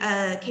bring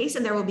a case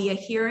and there will be a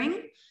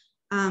hearing,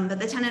 but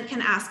the tenant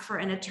can ask for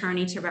an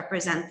attorney to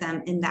represent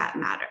them in that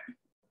matter.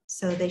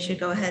 So they should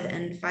go ahead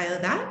and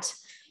file that.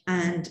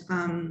 And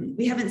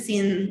I haven't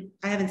seen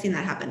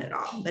that happen at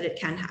all, but it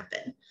can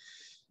happen.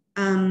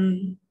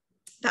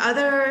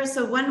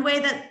 So one way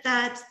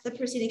that the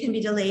proceeding can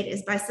be delayed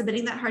is by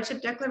submitting that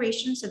hardship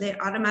declaration. So they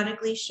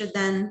automatically should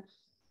then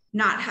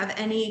not have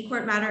any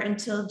court matter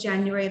until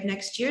January of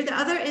next year. The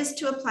other is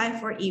to apply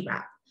for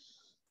ERAP.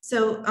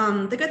 So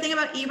the good thing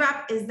about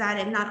ERAP is that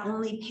it not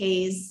only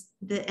pays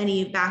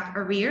any back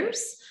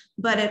arrears,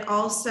 but it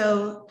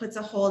also puts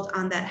a hold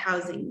on that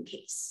housing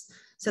case.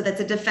 So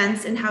that's a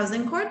defense in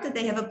housing court that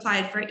they have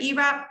applied for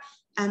ERAP,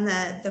 and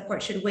the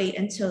court should wait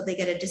until they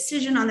get a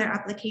decision on their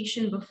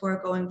application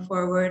before going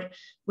forward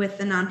with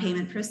the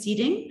non-payment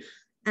proceeding.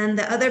 And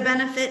the other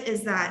benefit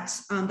is that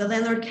the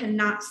landlord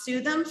cannot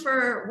sue them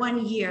for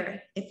 1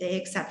 year if they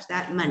accept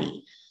that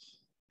money.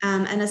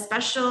 And a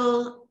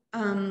special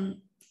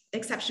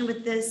exception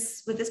with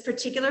this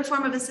particular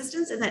form of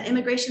assistance is that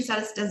immigration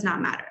status does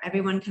not matter.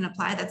 Everyone can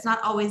apply. That's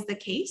not always the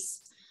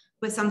case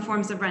with some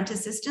forms of rent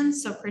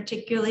assistance. So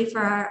particularly for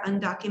our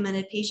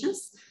undocumented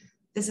patients,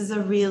 this is a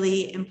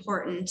really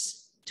important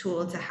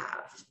tool to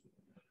have.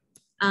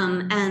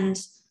 And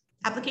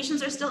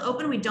applications are still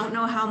open. We don't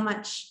know how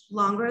much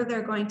longer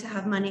they're going to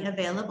have money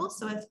available.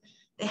 So if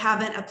they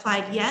haven't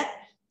applied yet,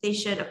 they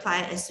should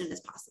apply as soon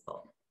as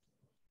possible.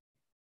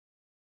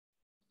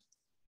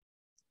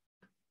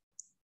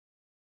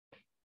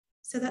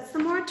 So that's the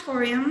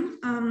moratorium.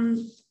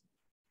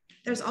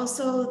 There's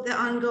also the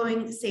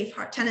ongoing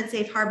Tenant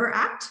Safe Harbor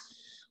Act,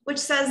 which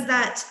says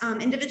that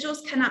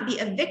individuals cannot be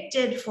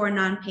evicted for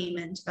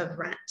non-payment of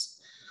rent.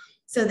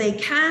 So they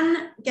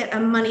can get a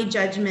money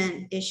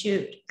judgment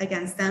issued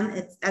against them.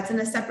 That's in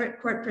a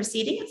separate court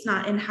proceeding. It's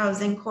not in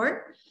housing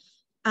court.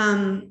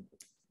 And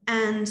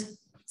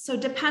so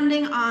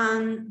depending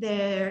on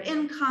their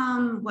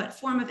income, what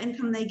form of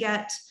income they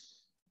get,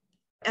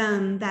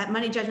 that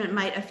money judgment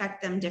might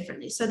affect them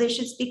differently. So they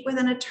should speak with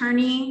an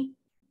attorney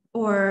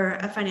or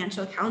a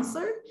financial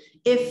counselor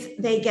if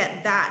they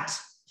get that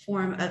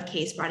form of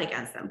case brought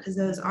against them, because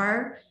those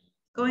are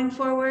going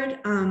forward.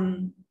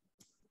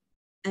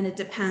 And it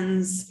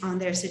depends on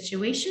their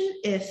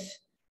situation if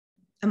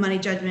a money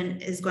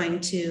judgment is going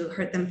to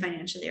hurt them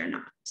financially or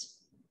not.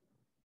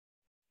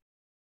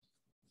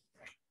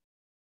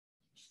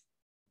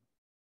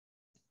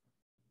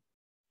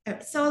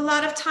 So a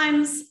lot of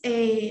times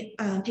a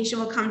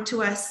patient will come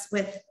to us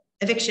with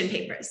eviction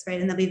papers,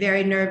 right? And they'll be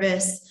very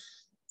nervous.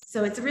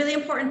 So it's really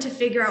important to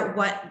figure out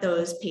what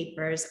those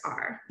papers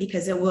are,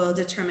 because it will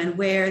determine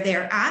where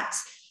they're at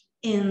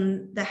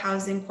in the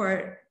housing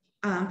court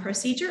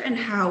procedure and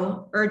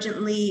how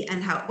urgently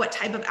and what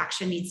type of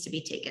action needs to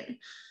be taken.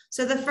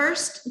 So the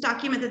first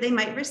document that they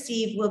might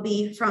receive will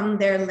be from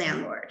their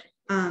landlord.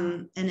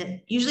 And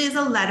it usually is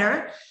a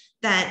letter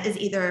that is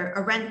either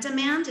a rent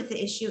demand if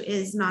the issue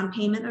is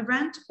non-payment of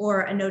rent,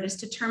 or a notice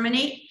to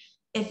terminate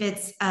if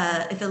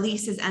the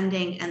lease is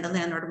ending and the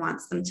landlord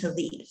wants them to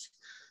leave.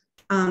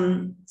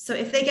 So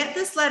if they get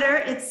this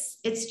letter,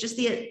 it's just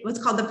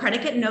what's called the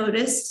predicate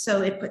notice.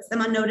 So it puts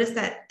them on notice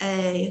that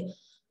a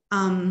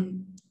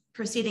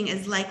proceeding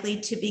is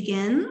likely to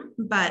begin,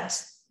 but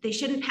they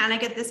shouldn't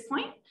panic at this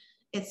point.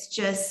 It's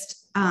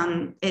just,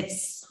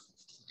 it's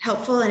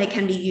helpful, and it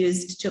can be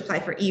used to apply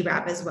for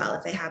ERAP as well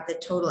if they have the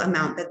total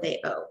amount that they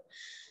owe.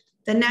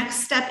 The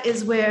next step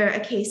is where a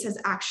case has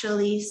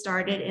actually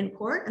started in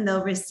court, and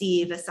they'll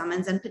receive a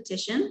summons and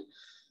petition.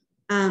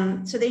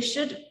 So they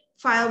should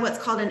file what's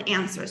called an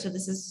answer. So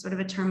this is sort of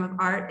a term of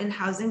art in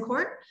housing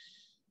court,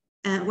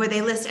 where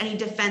they list any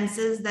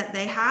defenses that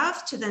they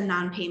have to the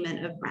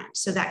non-payment of rent.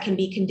 So that can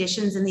be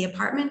conditions in the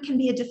apartment can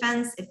be a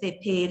defense. If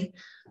they paid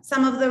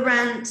some of the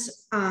rent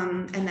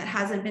and that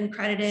hasn't been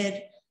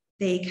credited,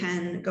 they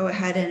can go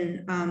ahead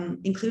and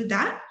include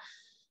that.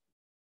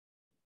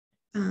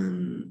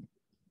 Can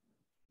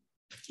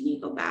you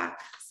go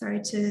back,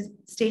 sorry, to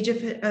stage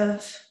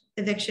of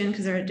eviction,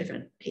 because there are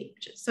different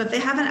pages. So if they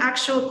have an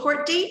actual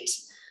court date,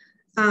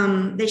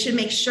 they should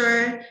make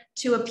sure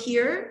to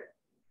appear.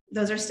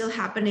 Those are still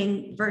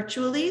happening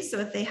virtually. So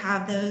if they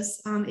have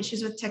those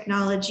issues with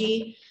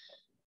technology,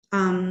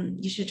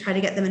 you should try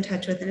to get them in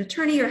touch with an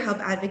attorney or help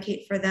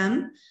advocate for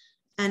them.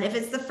 And if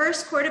it's the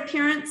first court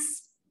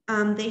appearance,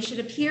 they should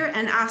appear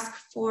and ask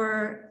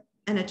for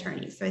an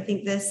attorney. So I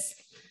think there's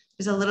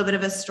a little bit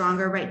of a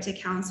stronger right to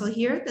counsel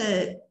here.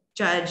 The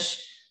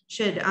judge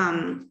should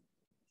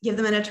give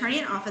them an attorney,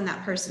 and often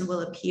that person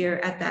will appear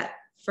at that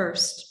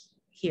first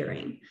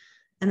hearing.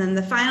 And then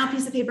the final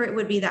piece of paper, it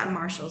would be that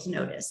marshal's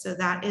notice. So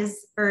that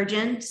is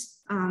urgent.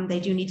 They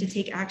do need to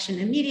take action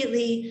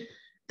immediately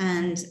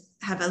and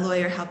have a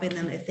lawyer helping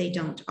them if they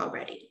don't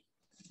already.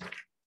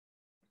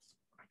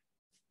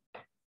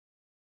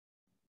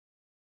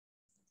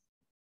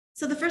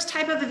 So the first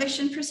type of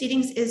eviction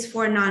proceedings is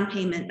for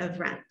non-payment of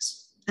rent.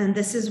 And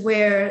this is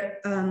where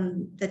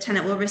the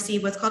tenant will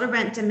receive what's called a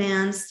rent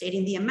demand,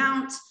 stating the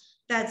amount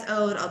that's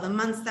owed, all the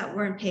months that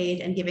weren't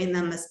paid, and giving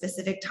them a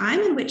specific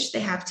time in which they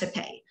have to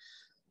pay.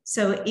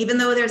 So even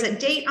though there's a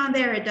date on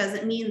there, it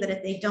doesn't mean that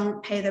if they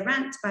don't pay the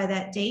rent by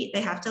that date,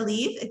 they have to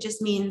leave. It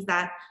just means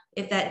that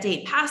if that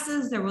date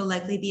passes, there will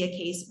likely be a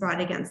case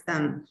brought against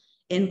them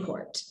in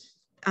court.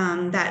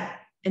 That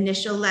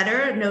initial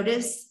letter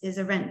notice is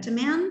a rent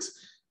demand.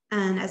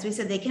 And as we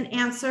said, they can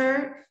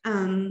answer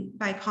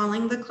by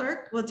calling the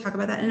clerk. We'll talk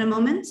about that in a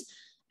moment.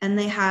 and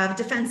they have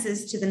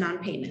defenses to the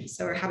non-payment.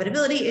 So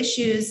habitability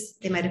issues,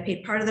 they might have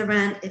paid part of the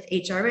rent. If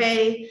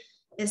HRA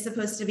is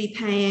supposed to be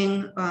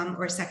paying,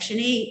 or Section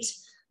 8,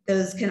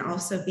 those can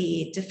also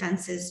be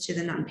defenses to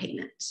the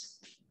non-payment.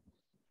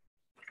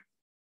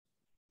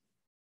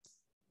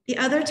 The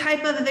other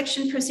type of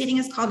eviction proceeding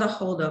is called a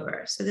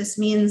holdover. So this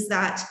means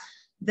that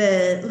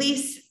the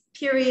lease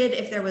period,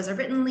 if there was a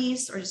written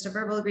lease or just a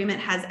verbal agreement,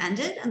 has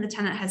ended and the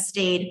tenant has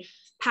stayed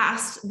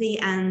past the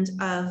end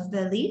of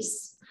the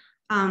lease.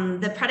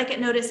 The predicate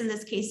notice in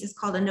this case is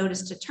called a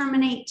notice to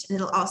terminate, and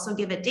it'll also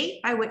give a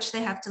date by which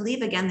they have to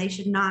leave. Again, they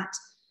should not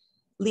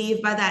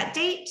leave by that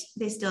date.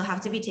 They still have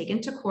to be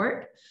taken to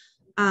court.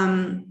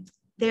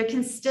 They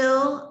can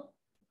still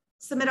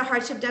submit a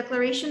hardship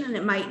declaration, and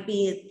it might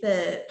be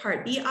the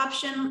Part B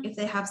option if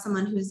they have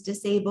someone who's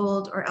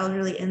disabled or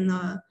elderly in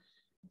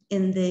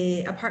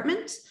the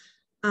apartment.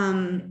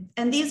 And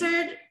these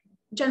are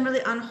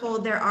generally on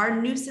hold. There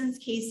are nuisance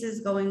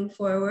cases going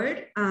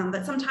forward,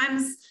 but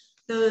sometimes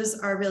those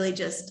are really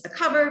just a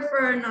cover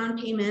for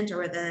non-payment,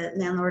 or the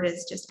landlord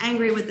is just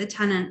angry with the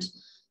tenant.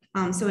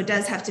 So it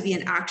does have to be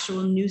an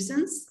actual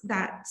nuisance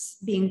that's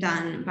being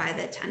done by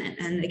the tenant.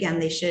 And again,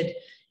 they should,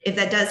 if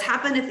that does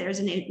happen, if there's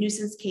a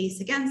nuisance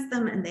case against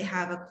them and they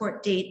have a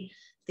court date,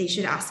 they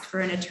should ask for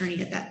an attorney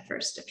at that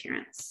first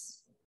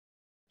appearance.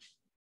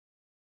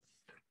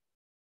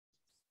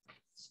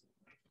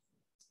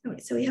 All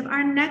right, so we have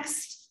our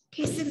next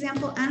case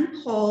example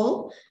and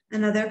poll,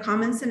 another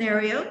common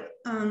scenario.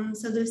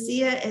 So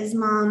Lucia is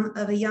mom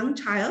of a young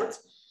child.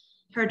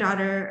 Her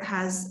daughter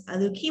has a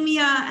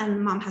leukemia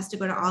and mom has to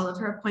go to all of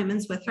her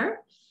appointments with her.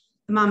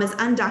 The mom is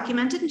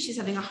undocumented and she's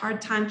having a hard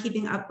time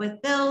keeping up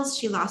with bills.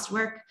 She lost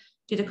work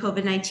due to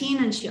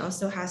COVID-19 and she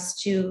also has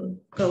to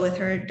go with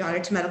her daughter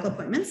to medical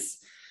appointments.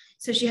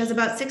 So she has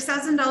about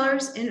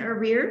 $6,000 in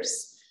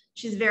arrears.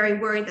 She's very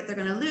worried that they're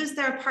going to lose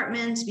their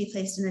apartment, be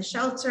placed in a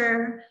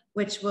shelter,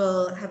 which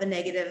will have a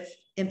negative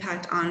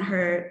impact on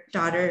her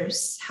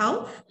daughter's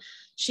health.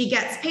 She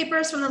gets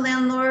papers from the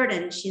landlord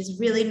and she's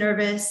really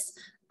nervous.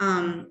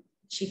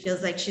 She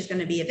feels like she's going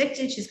to be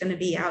evicted. She's going to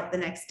be out the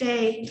next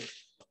day.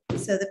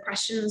 So the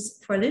questions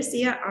for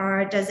Lucia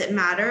are, does it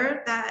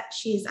matter that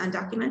she's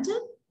undocumented?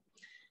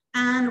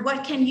 And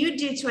what can you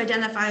do to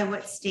identify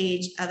what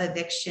stage of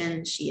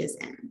eviction she is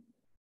in?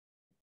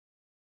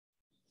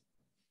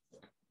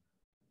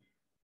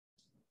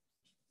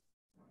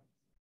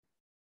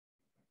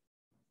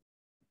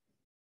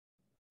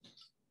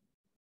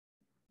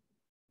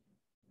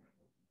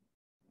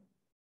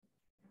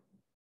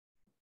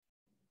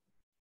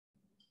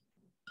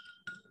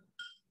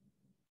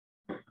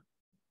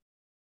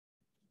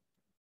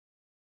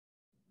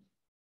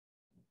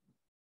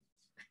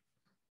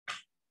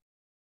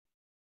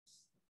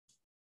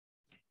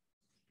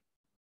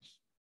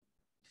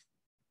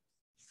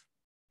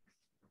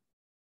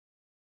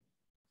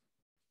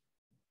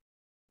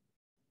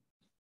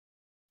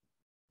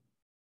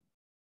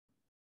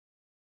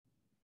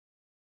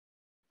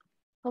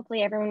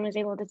 Hopefully everyone was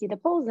able to see the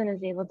polls and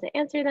is able to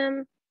answer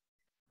them,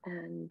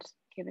 and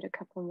give it a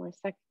couple more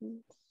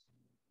seconds.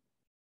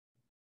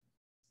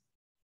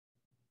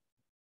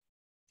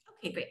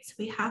 Okay, great. So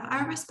we have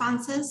our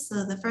responses.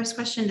 So the first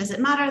question, does it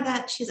matter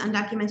that she's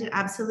undocumented?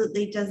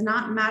 Absolutely does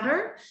not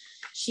matter.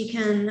 She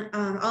can,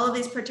 all of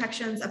these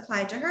protections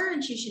apply to her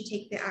and she should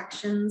take the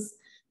actions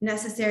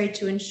necessary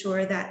to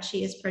ensure that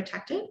she is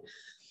protected.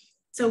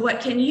 So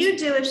what can you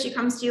do if she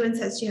comes to you and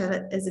says she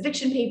has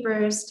eviction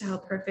papers to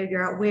help her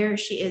figure out where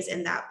she is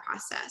in that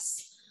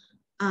process?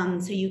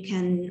 So you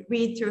can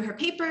read through her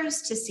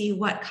papers to see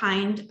what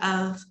kind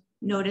of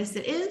notice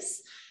it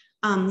is.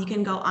 You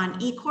can go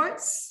on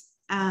eCourts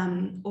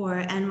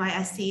or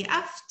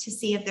NYSCF to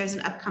see if there's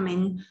an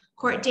upcoming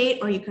court date,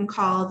 or you can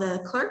call the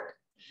clerk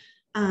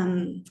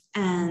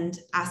and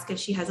ask if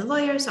she has a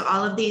lawyer. So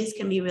all of these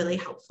can be really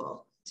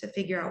helpful to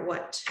figure out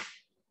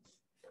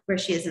where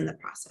she is in the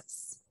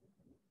process.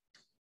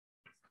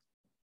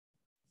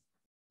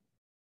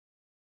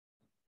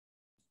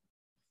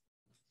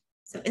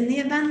 So in the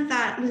event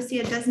that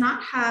Lucia does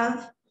not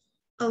have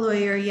a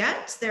lawyer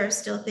yet, there are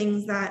still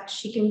things that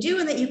she can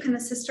do and that you can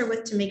assist her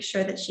with to make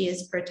sure that she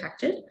is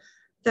protected.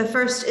 The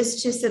first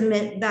is to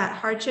submit that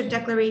hardship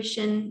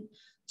declaration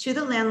to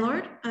the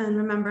landlord. And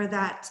remember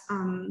that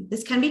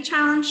this can be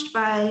challenged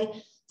by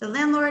the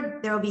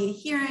landlord. There will be a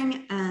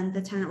hearing and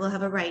the tenant will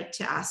have a right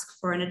to ask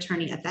for an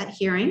attorney at that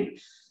hearing.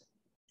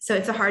 So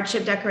if the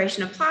hardship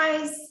declaration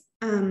applies,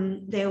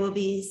 they will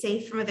be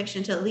safe from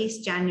eviction until at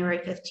least January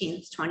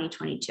 15th,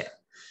 2022.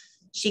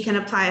 She can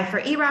apply for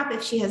ERAP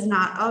if she has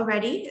not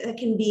already. It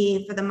can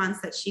be for the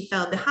months that she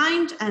fell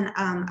behind and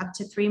up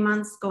to 3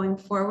 months going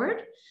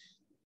forward.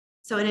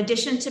 So in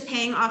addition to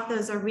paying off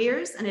those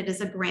arrears, and it is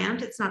a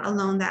grant, it's not a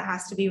loan that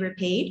has to be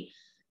repaid,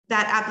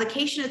 that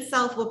application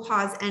itself will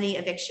pause any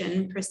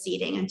eviction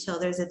proceeding until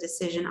there's a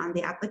decision on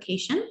the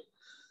application.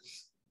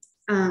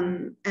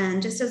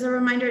 And just as a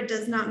reminder, it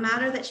does not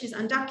matter that she's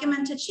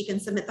undocumented. She can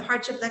submit the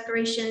hardship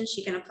declaration,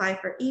 she can apply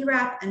for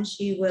ERAP, and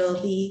she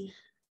will be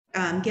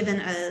given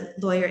a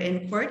lawyer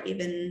in court,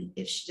 even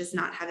if she does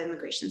not have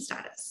immigration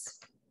status.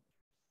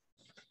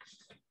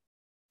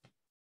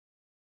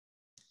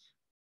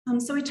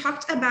 So we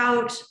talked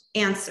about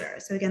answer.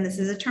 So again, this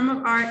is a term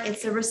of art.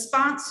 It's a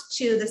response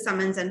to the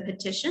summons and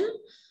petition.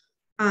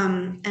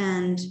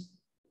 And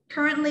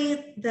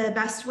currently the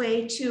best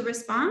way to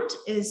respond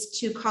is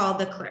to call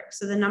the clerk.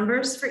 So the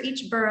numbers for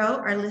each borough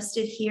are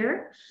listed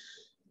here.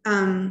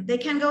 They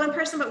can go in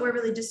person, but we're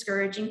really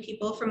discouraging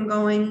people from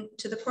going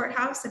to the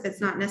courthouse if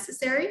it's not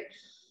necessary.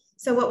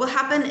 So what will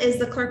happen is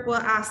the clerk will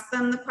ask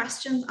them the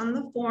questions on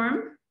the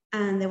form,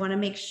 and they want to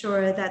make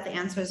sure that the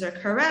answers are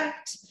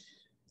correct.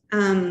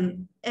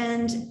 And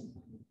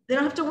they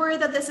don't have to worry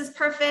that this is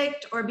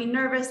perfect or be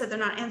nervous that they're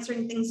not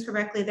answering things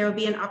correctly. There will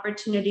be an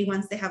opportunity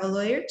once they have a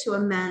lawyer to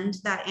amend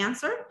that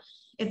answer.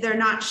 If they're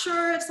not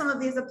sure if some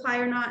of these apply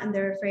or not, and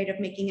they're afraid of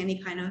making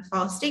any kind of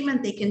false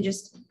statement, they can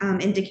just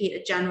indicate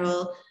a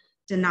general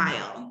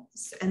denial,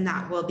 and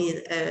that will be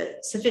a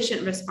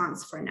sufficient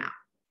response for now.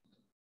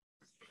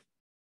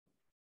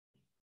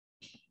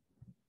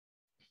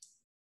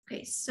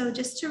 Okay, so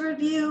just to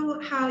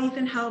review how you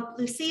can help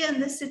Lucia in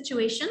this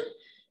situation,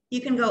 you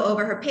can go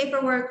over her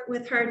paperwork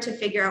with her to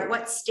figure out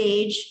what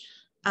stage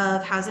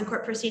of housing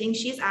court proceedings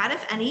she's at,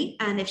 if any,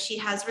 and if she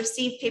has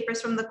received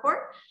papers from the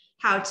court,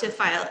 how to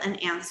file an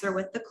answer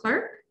with the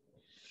clerk.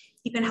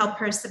 You can help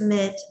her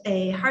submit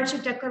a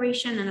hardship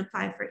declaration and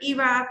apply for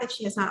ERAP if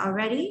she has not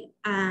already.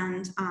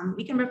 And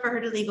we can refer her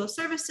to legal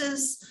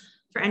services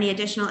for any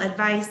additional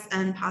advice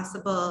and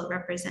possible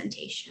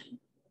representation.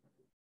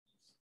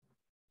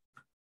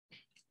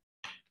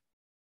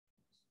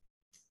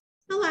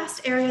 The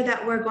last area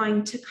that we're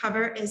going to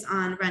cover is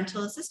on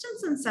rental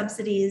assistance and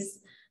subsidies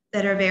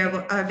that are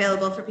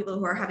available for people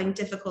who are having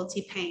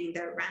difficulty paying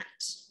their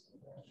rent.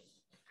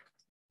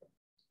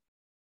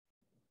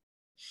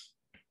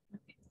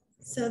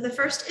 So the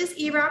first is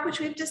ERAP, which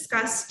we've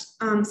discussed.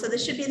 So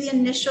this should be the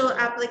initial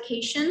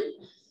application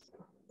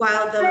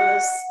while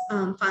those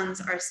funds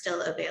are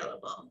still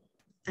available.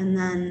 And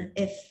then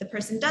if the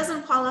person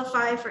doesn't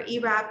qualify for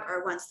ERAP,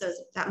 or once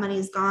that money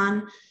is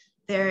gone,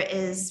 there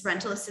is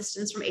rental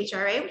assistance from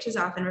HRA, which is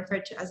often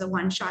referred to as a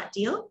one-shot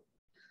deal.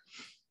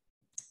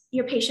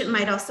 Your patient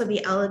might also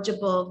be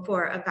eligible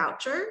for a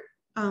voucher,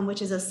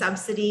 which is a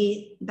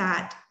subsidy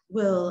that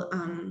will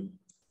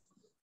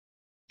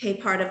pay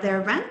part of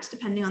their rent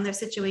depending on their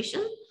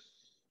situation.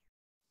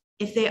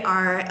 If they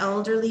are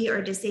elderly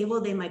or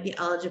disabled, they might be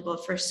eligible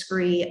for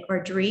SCREE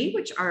or DREE,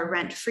 which are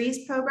rent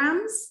freeze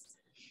programs.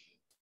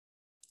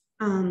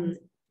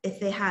 If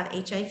they have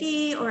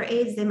HIV or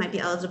AIDS, they might be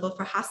eligible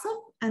for HACCP.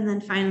 And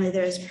then finally,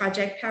 there's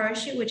Project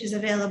Parachute, which is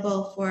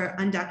available for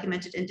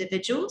undocumented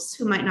individuals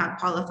who might not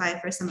qualify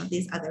for some of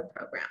these other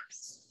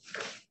programs.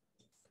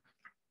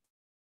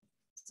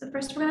 So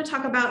first, we're going to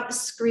talk about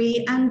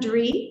SCREE and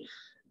DREE.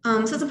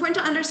 So it's important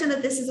to understand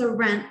that this is a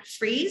rent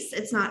freeze.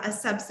 It's not a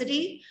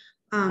subsidy,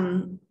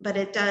 but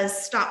it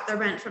does stop the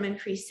rent from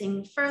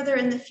increasing further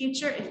in the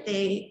future if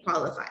they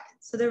qualify.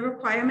 So the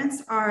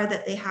requirements are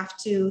that they have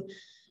to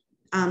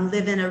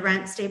live in a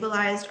rent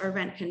stabilized or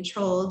rent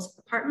controlled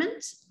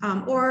apartment,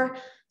 or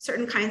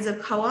certain kinds of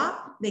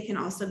co-op. They can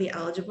also be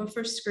eligible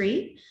for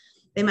SCREE.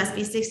 They must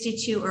be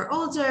 62 or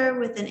older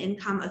with an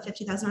income of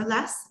 $50,000 or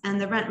less,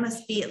 and the rent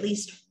must be at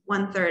least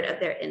 1/3 of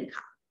their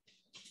income.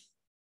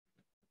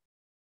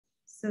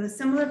 So a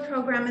similar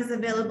program is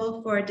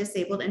available for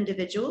disabled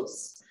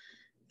individuals.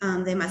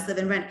 They must live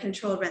in rent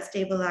controlled, rent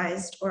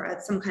stabilized, or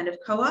at some kind of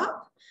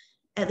co-op,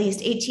 at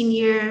least 18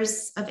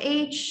 years of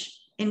age,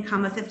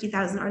 income of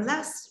 $50,000 or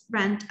less,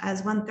 rent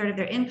as 1/3 of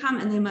their income,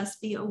 and they must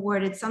be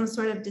awarded some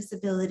sort of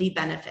disability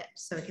benefit.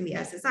 So it can be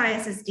SSI,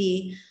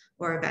 SSD,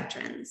 or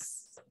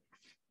veterans.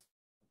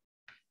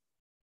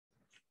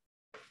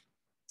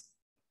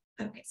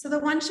 Okay, so the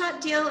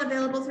one-shot deal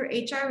available through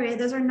HRA,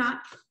 those are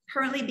not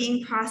currently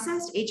being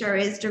processed.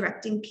 HRA is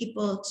directing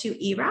people to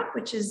ERAP,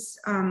 which is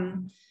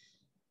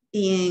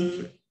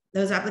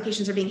those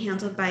applications are being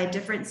handled by a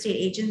different state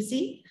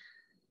agency.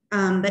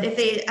 But if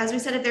they, as we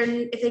said,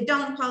 if they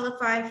don't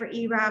qualify for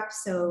ERAP,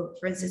 so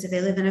for instance, if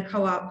they live in a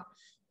co-op,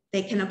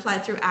 they can apply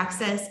through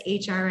Access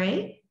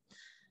HRA.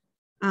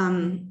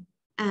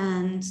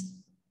 And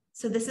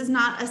so this is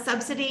not a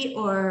subsidy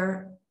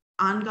or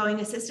ongoing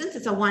assistance.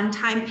 It's a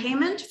one-time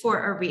payment for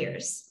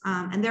arrears.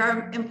 And there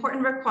are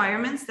important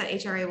requirements that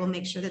HRA will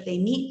make sure that they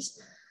meet.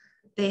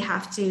 They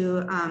have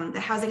to, the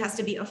housing has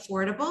to be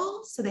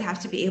affordable. So they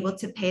have to be able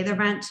to pay the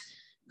rent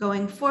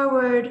going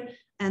forward.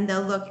 And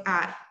they'll look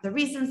at the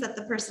reasons that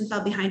the person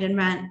fell behind in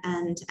rent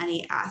and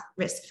any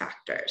risk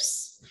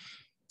factors.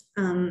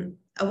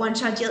 A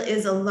one-shot deal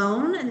is a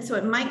loan, and so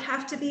it might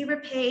have to be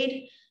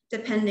repaid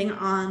depending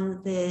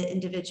on the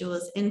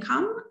individual's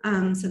income.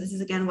 So this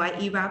is again why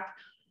ERAP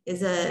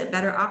is a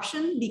better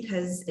option,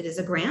 because it is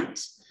a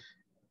grant.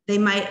 They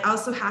might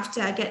also have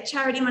to get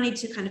charity money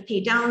to kind of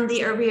pay down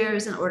the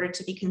arrears in order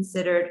to be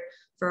considered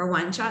for a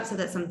one-shot. So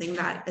that's something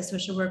that a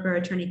social worker or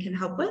attorney can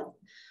help with.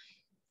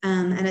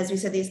 And as we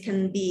said, these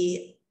can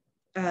be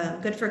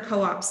good for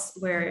co-ops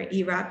where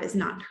ERAP is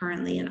not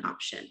currently an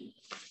option.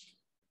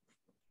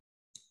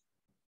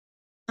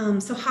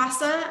 So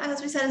HASA,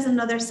 as we said, is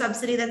another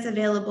subsidy that's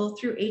available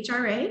through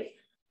HRA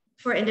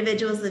for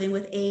individuals living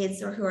with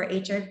AIDS or who are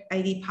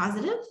HIV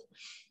positive.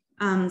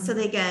 So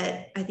they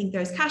get, I think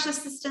there's cash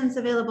assistance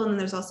available, and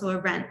there's also a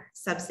rent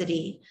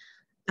subsidy.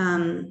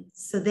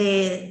 So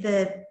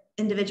the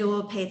individual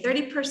will pay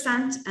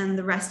 30% and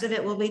the rest of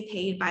it will be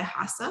paid by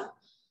HASA.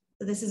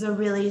 So this is a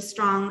really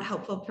strong,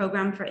 helpful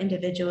program for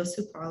individuals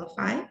who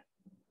qualify.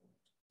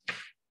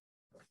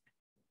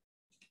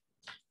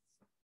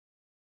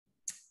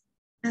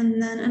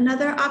 And then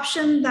another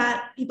option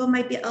that people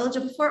might be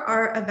eligible for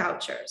are a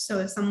voucher. So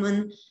if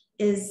someone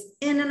is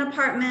in an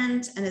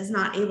apartment and is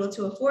not able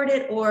to afford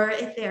it, or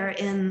if they're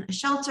in a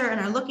shelter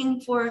and are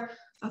looking for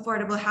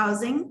affordable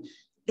housing,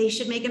 they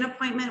should make an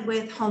appointment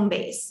with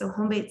Homebase. So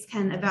Homebase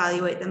can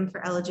evaluate them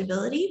for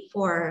eligibility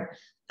for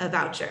a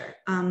voucher.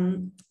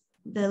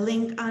 The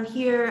link on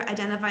here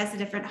identifies the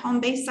different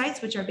Homebase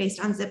sites, which are based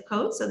on zip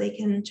code, so they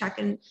can check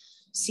and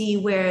see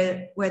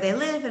where they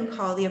live and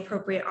call the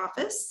appropriate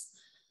office.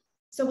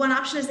 So one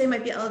option is they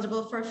might be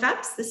eligible for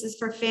FEPS. This is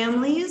for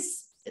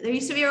families. There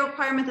used to be a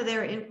requirement that they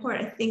were in court.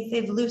 I think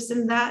they've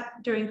loosened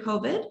that during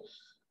COVID.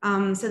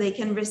 So they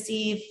can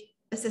receive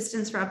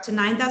assistance for up to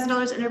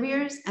 $9,000 in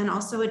arrears and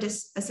also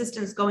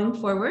assistance going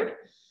forward.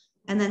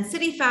 And then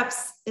City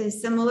FEPS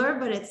is similar,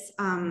 but it's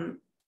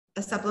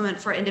a supplement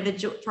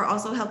for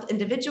also help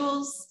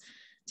individuals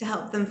to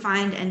help them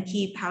find and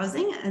keep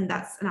housing. And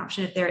that's an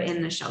option if they're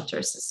in the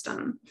shelter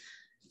system.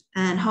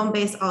 And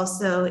Homebase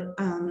also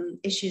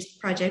issues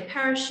Project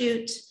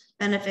Parachute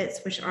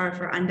benefits, which are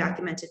for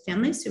undocumented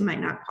families who might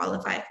not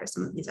qualify for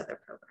some of these other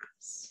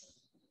programs.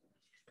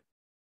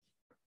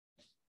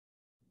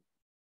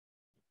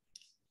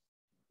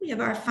 We have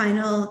our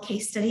final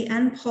case study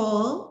and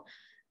poll.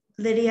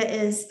 Lydia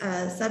is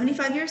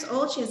 75 years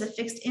old. She has a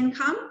fixed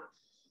income.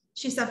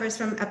 She suffers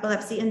from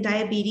epilepsy and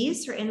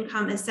diabetes. Her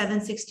income is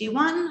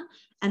 $761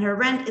 and her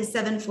rent is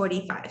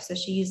 $745. So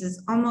she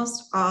uses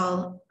almost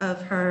all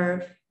of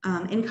her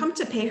income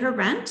to pay her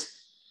rent.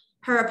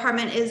 Her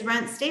apartment is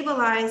rent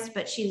stabilized,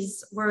 but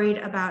she's worried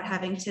about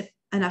having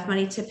enough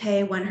money to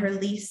pay when her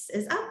lease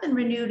is up and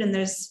renewed, and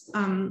there's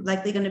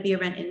likely going to be a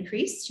rent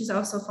increase. She's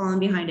also fallen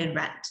behind in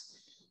rent.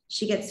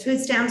 She gets food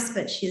stamps,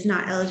 but she's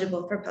not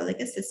eligible for public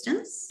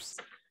assistance.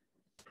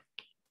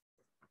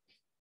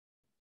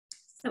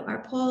 So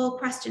our poll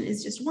question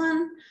is just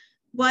one: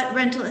 what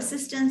rental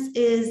assistance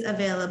is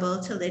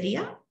available to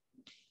Lydia?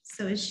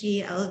 So is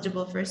she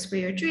eligible for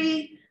SCREE or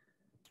DREE,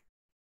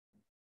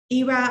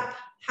 ERAP,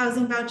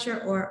 housing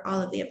voucher, or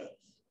all of the above?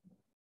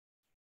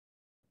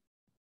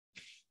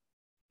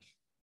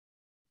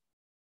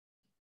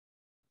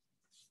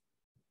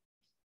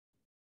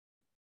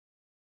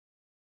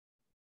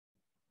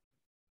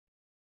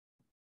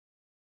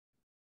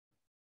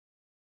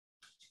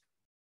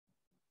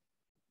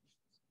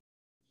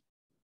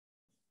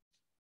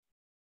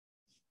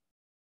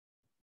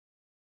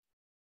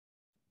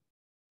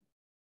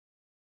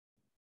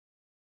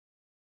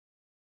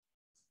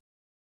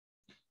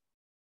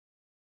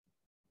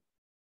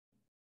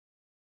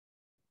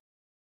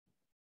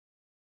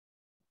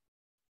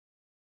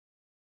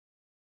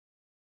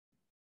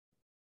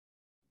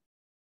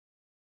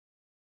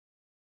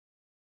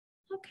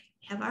 Okay,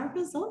 we have our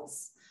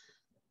results.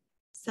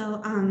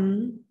 So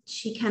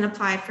she can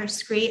apply for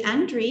SCREE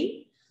and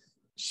DREE.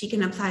 She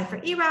can apply for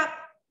ERAP.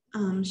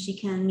 She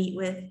can meet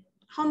with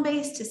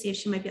Homebase to see if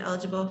she might be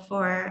eligible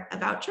for a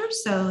voucher.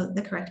 So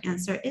the correct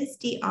answer is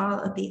D, all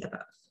of the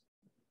above.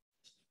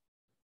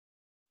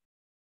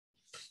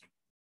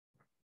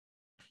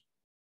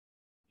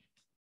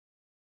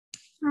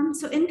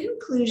 So in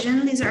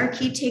conclusion, these are our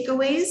key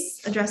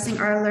takeaways addressing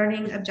our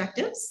learning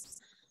objectives.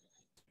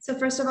 So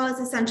first of all,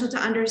 it's essential to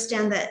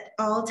understand that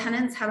all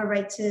tenants have a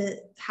right to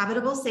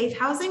habitable, safe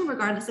housing,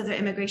 regardless of their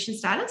immigration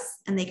status,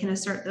 and they can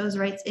assert those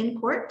rights in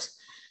court.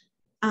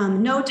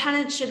 No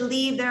tenant should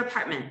leave their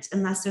apartment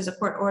unless there's a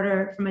court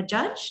order from a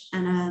judge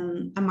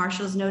and a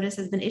marshal's notice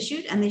has been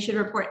issued, and they should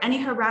report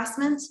any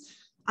harassment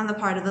on the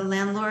part of the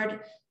landlord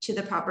to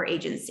the proper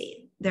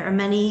agency. There are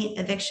many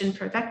eviction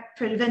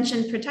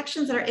prevention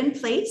protections that are in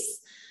place,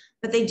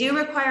 but they do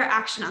require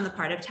action on the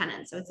part of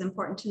tenants. So it's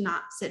important to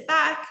not sit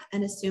back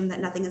and assume that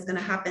nothing is going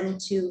to happen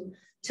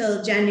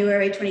till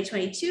January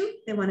 2022.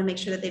 They want to make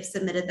sure that they've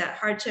submitted that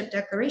hardship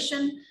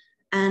declaration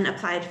and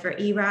applied for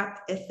ERAP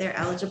if they're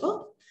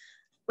eligible.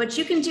 What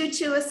you can do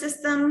to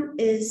assist them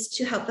is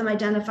to help them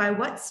identify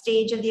what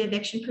stage of the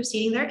eviction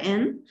proceeding they're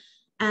in,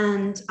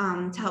 and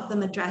to help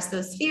them address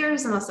those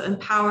fears and also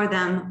empower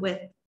them with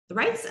the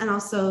rights and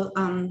also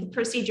the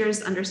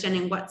procedures,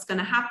 understanding what's going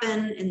to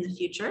happen in the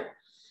future.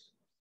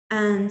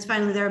 And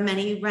finally, there are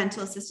many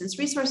rental assistance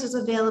resources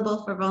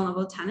available for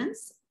vulnerable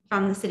tenants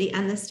from the city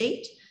and the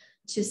state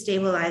to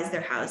stabilize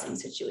their housing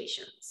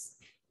situations.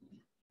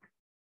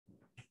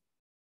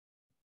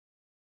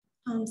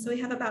 So we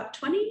have about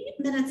 20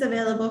 minutes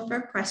available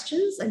for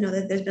questions. I know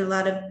that there's been a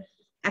lot of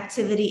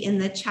activity in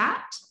the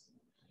chat.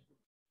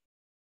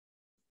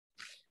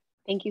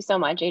 Thank you so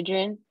much,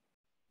 Adrienne.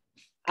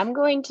 I'm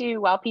going to,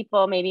 while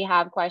people maybe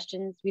have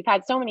questions, we've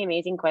had so many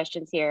amazing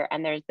questions here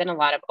and there's been a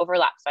lot of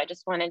overlap. So I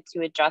just wanted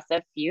to address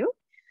a few.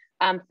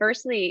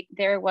 Firstly,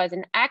 there was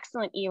an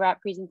excellent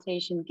ERAP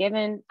presentation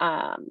given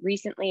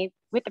recently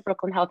with the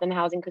Brooklyn Health and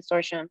Housing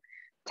Consortium.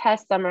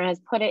 Tess Summer has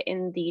put it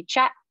in the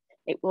chat.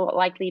 It will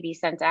likely be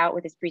sent out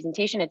with this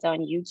presentation. It's on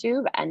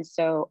YouTube. And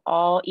so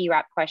all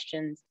ERAP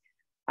questions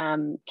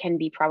can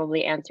be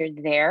probably answered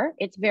there.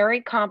 It's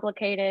very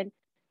complicated.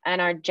 And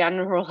our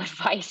general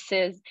advice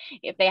is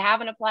if they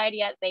haven't applied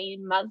yet, they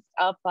must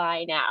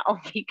apply now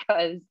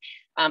because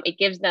it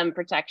gives them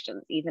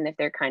protections, even if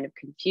they're kind of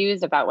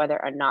confused about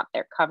whether or not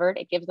they're covered.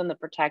 It gives them the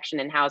protection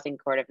in housing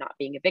court of not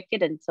being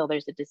evicted until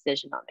there's a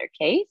decision on their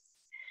case.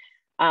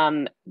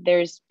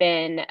 There's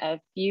been a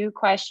few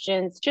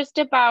questions just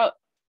about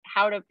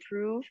how to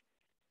prove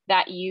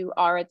that you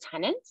are a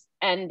tenant.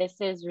 And this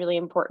is really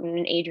important.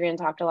 And Adrian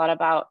talked a lot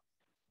about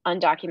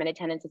undocumented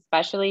tenants,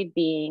 especially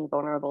being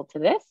vulnerable to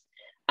this.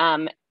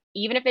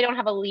 Even if they don't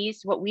have a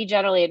lease, what we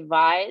generally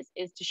advise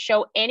is to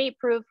show any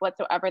proof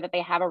whatsoever that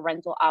they have a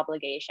rental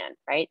obligation,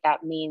 right?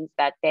 That means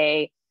that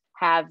they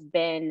have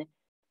been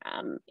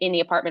in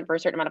the apartment for a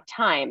certain amount of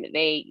time.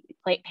 They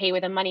pay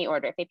with a money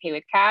order. If they pay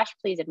with cash,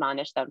 please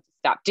admonish them to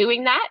stop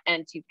doing that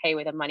and to pay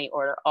with a money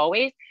order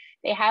always.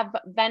 They have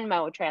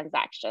Venmo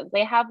transactions.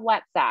 They have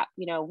WhatsApp.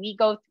 You know,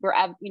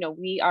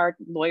 we are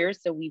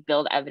lawyers, so we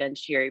build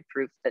evidentiary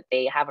proof that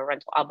they have a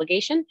rental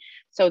obligation.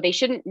 So they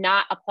shouldn't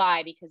not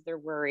apply because they're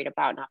worried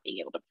about not being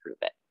able to prove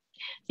it.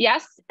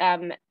 Yes.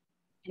 And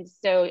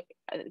so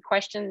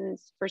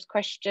first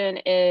question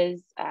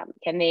is,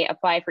 can they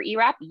apply for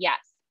ERAP? Yes.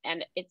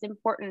 And it's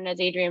important,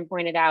 as Adrian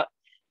pointed out,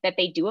 that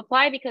they do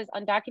apply because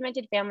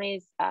undocumented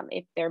families,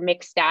 if they're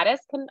mixed status,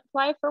 can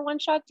apply for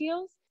one-shot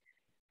deals.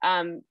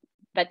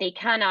 But they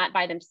cannot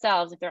by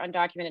themselves, if they're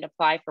undocumented,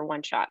 apply for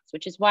one shots,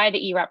 which is why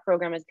the ERAP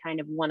program is kind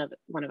of one of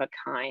a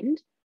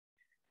kind.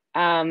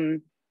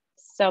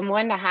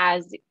 Someone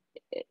has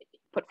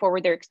put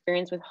forward their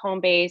experience with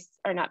Homebase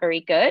are not very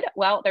good.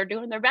 Well, they're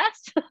doing their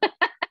best.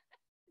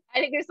 I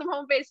think there's some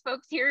home-based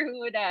folks here who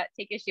would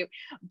take issue.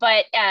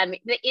 But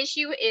the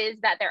issue is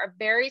that there are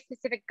very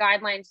specific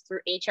guidelines through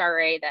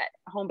HRA that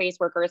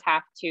home-based workers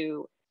have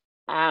to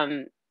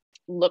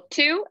look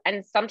to.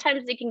 And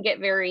sometimes they can get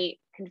very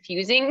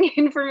confusing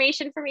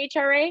information from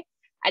HRA.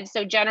 And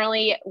so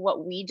generally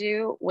what we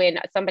do when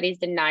somebody's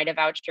denied a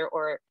voucher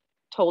or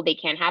told they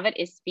can't have it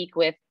is speak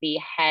with the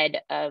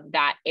head of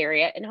that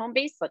area in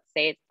Homebase. Let's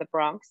say it's the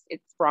Bronx,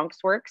 it's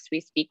BronxWorks.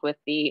 We speak with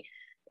the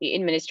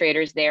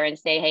administrators there and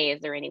say, hey,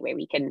 is there any way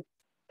we can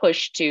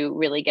push to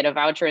really get a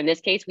voucher? In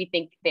this case, we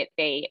think that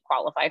they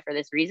qualify for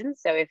this reason.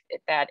 So if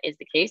that is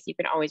the case, you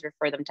can always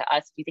refer them to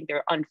us if you think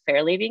they're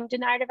unfairly being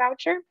denied a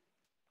voucher.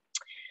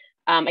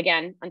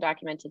 Again,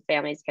 undocumented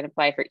families can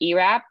apply for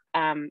ERAP.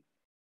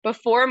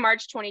 Before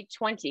March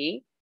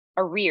 2020,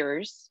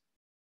 arrears,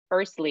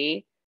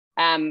 firstly,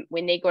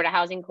 when they go to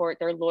housing court,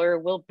 their lawyer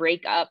will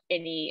break up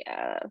any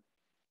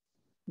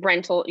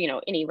rental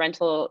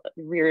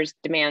arrears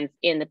demands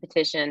in the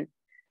petition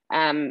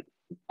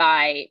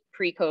by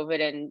pre-COVID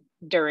and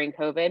during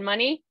COVID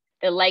money.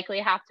 They'll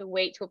likely have to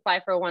wait to apply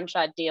for a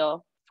one-shot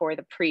deal for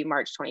the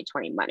pre-March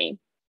 2020 money,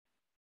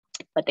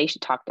 but they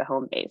should talk to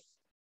Homebase.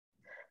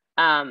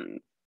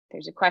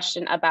 There's a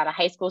question about a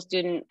high school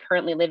student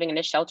currently living in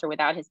a shelter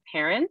without his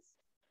parents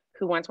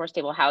who wants more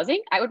stable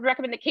housing. I would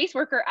recommend the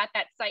caseworker at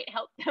that site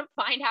help them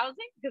find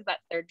housing because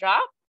that's their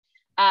job.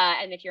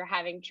 And if you're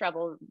having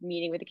trouble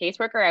meeting with the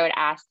caseworker, I would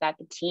ask that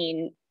the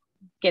teen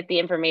get the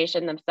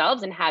information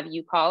themselves and have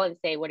you call and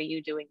say, what are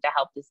you doing to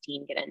help this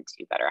teen get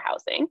into better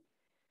housing?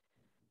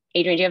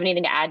 Adrian, do you have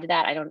anything to add to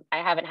that? I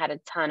haven't had a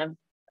ton of,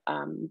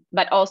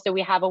 but also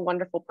we have a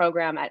wonderful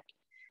program at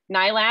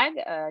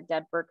NILAG.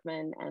 Deb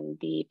Berkman and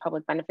the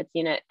Public Benefits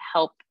Unit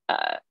help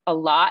a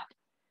lot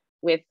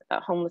with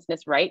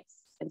homelessness rights.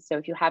 And so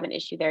if you have an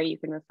issue there, you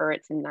can refer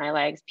it to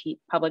NILAG's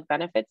Public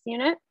Benefits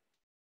Unit.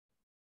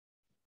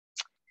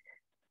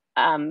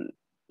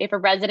 If a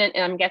resident,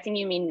 and I'm guessing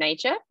you mean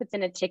NYCHA, puts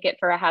in a ticket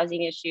for a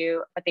housing issue,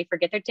 but they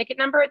forget their ticket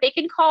number, they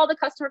can call the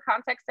customer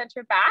contact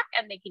center back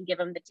and they can give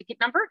them the ticket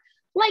number.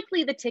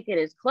 Likely the ticket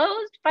is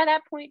closed by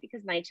that point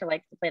because NYCHA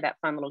likes to play that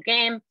fun little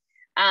game.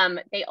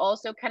 They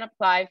also can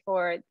apply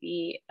for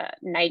the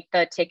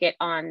ticket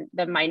on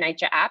the My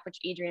NYCHA app, which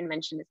Adrian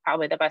mentioned is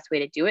probably the best way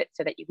to do it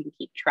so that you can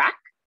keep track.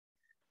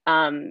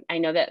 I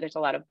know that there's a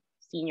lot of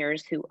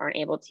seniors who aren't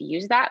able to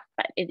use that,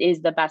 but it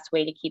is the best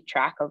way to keep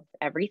track of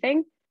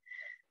everything.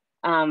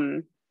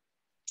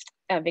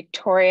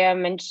 Victoria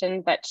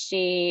mentioned that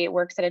she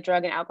works at a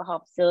drug and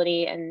alcohol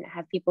facility and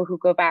have people who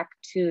go back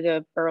to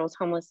the borough's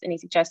homeless. Any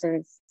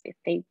suggestions if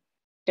they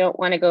don't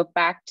want to go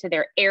back to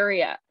their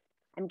area?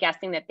 I'm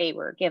guessing that they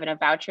were given a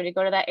voucher to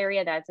go to that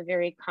area. That's a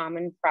very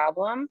common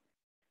problem.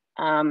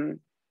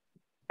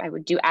 I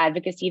would do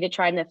advocacy to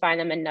try to find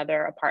them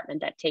another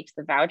apartment that takes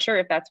the voucher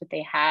if that's what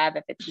they have.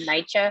 If it's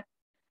NYCHA,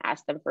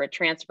 ask them for a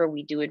transfer.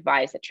 We do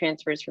advise that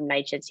transfers from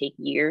NYCHA take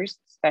years,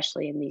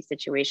 especially in these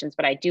situations.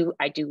 But I do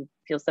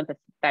feel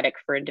sympathetic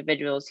for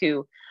individuals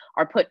who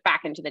are put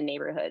back into the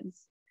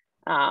neighborhoods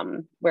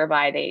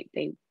whereby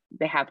they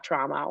have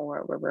trauma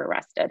or were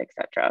arrested,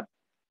 etc.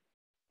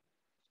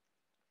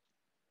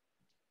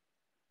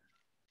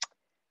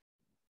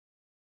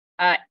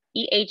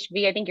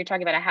 EHV, I think you're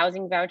talking about a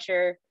housing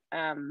voucher.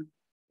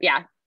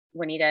 Yeah,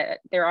 Juanita,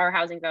 there are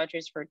housing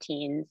vouchers for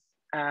teens.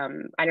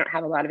 I don't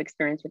have a lot of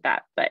experience with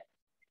that, but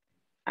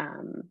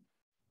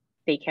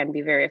they can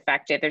be very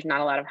effective. There's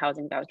not a lot of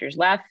housing vouchers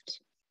left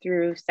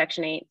through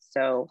Section 8.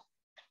 So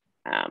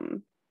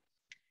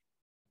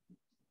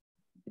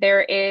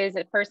there is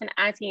a person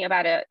asking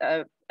about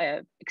a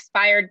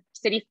expired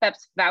City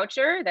Steps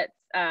voucher that's,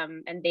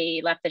 and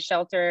they left the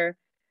shelter.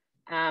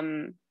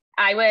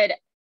 I would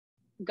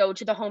go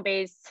to the home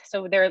base.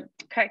 So they're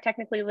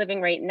technically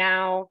living right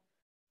now.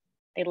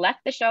 They left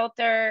the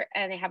shelter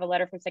and they have a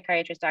letter from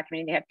psychiatrist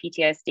documenting they have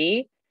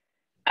PTSD.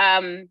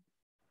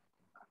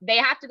 They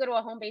have to go to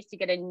a home base to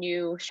get a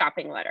new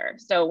shopping letter.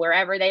 So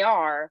wherever they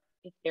are,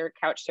 if they're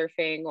couch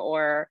surfing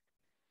or,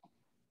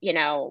 you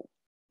know,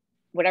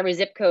 whatever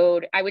zip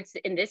code, I would,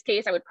 in this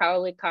case, I would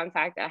probably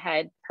contact a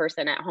head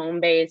person at home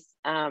base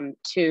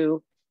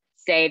to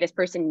say this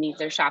person needs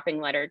their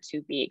shopping letter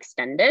to be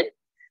extended.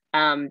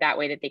 That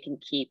way that they can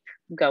keep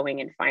going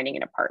and finding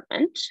an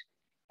apartment.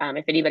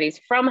 If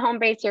anybody's from home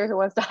base here who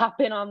wants to hop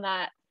in on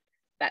that,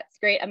 that's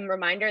great. A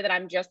reminder that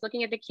I'm just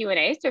looking at the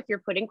Q&A. So if you're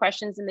putting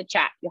questions in the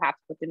chat, you have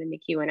to put them in the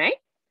Q&A.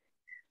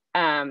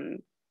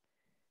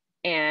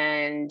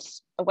 And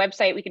a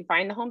website we can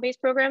find the home base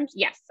programs.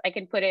 Yes, I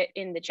can put it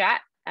in the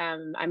chat.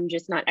 I'm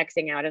just not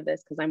Xing out of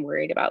this because I'm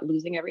worried about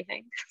losing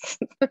everything.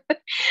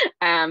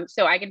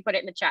 So I can put it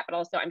in the chat, but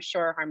also I'm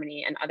sure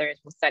Harmony and others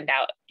will send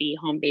out the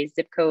home base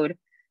zip code.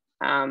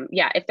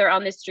 Yeah, if they're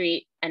on the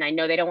street and I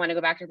know they don't want to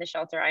go back to the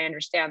shelter, I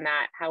understand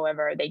that.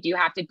 However, they do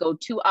have to go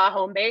to a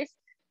home base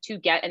to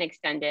get an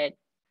extended,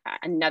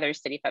 another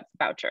City Steps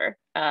voucher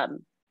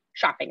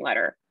shopping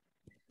letter.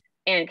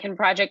 And can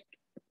Project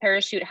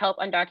Parachute help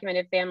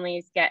undocumented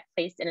families get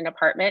placed in an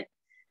apartment?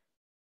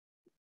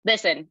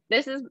 Listen,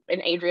 this is,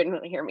 and Adrian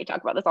will hear me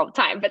talk about this all the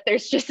time, but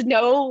there's just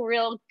no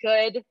real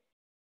good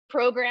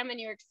program in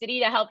New York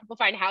City to help people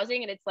find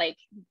housing. And it's like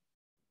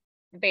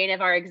the bane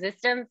of our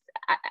existence.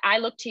 I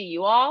look to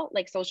you all,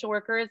 like social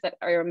workers that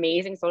are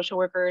amazing social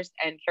workers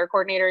and care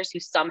coordinators who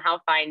somehow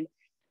find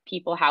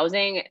people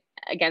housing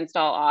against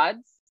all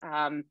odds.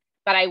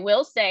 But I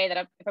will say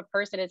that if a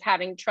person is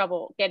having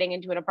trouble getting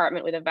into an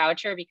apartment with a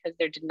voucher because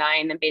they're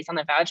denying them based on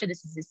the voucher,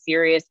 this is a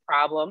serious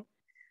problem.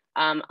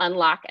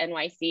 Unlock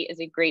NYC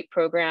is a great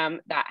program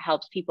that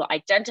helps people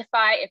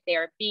identify if they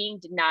are being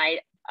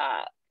denied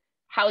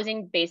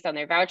housing based on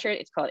their voucher.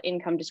 It's called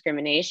income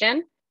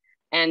discrimination.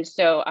 And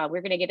so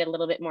we're going to get a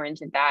little bit more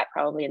into that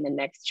probably in the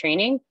next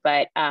training,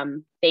 but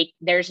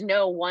there's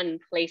no one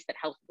place that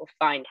helps people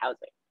find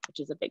housing, which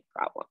is a big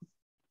problem.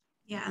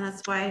 Yeah, and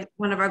that's why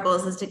one of our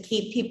goals is to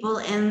keep people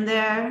in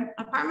their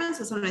apartments.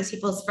 So sometimes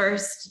people's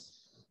first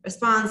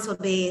response will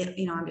be,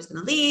 you know, I'm just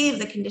going to leave,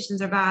 the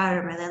conditions are bad,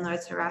 or my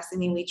landlord's harassing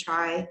me. We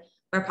try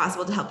where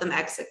possible to help them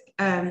exit,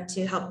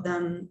 to help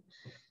them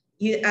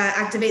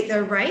activate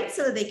their rights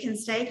so that they can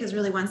stay, because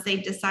really once they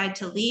decide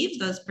to leave,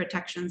 those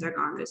protections are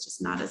gone. There's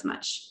just not as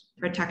much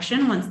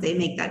protection once they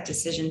make that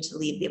decision to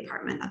leave the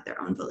apartment at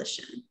their own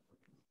volition.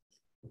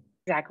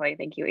 Exactly.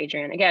 Thank you,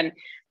 Adrian. Again,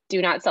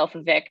 do not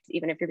self-evict,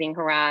 even if you're being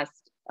harassed.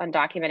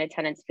 Undocumented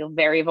tenants feel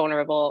very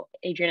vulnerable.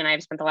 Adrian and I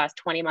have spent the last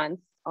 20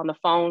 months on the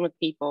phone with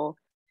people,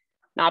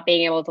 not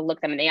being able to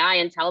look them in the eye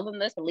and tell them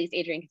this. At least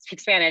Adrian can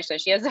speak Spanish, so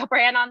she has a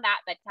brand on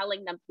that, but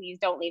telling them, please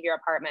don't leave your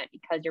apartment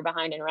because you're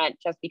behind in rent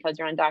just because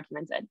you're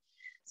undocumented.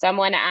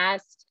 Someone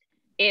asked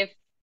if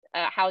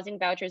housing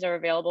vouchers are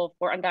available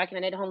for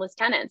undocumented homeless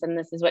tenants. And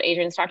this is what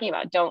Adrian's talking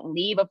about. Don't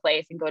leave a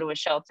place and go to a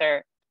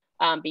shelter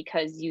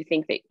because you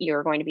think that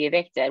you're going to be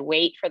evicted.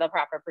 Wait for the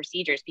proper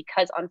procedures,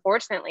 because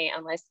unfortunately,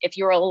 if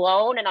you're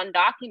alone and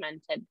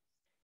undocumented,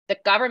 the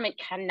government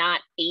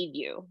cannot aid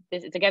you.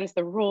 It's against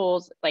the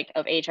rules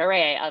of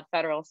HRA, of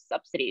federal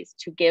subsidies,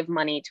 to give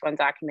money to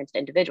undocumented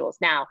individuals.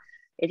 Now,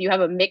 if you have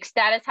a mixed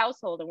status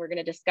household, and we're going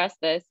to discuss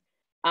this,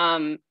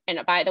 and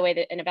by the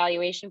way, an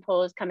evaluation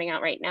poll is coming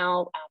out right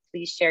now.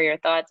 Please share your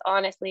thoughts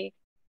honestly.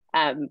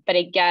 But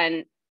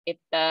again, if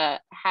the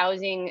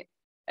housing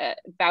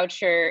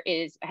voucher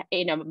is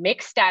in a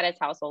mixed status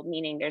household,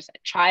 meaning there's a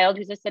child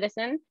who's a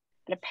citizen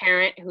and a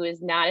parent who is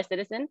not a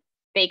citizen,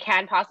 they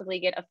can possibly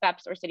get a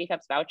FEPS or City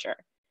FEPS voucher.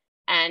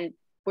 And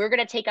we're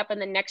going to take up in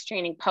the next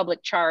training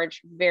public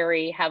charge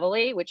very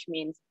heavily, which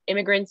means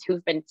immigrants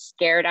who've been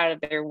scared out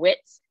of their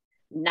wits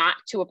not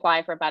to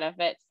apply for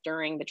benefits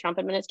during the Trump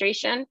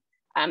administration.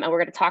 And we're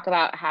going to talk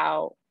about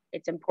how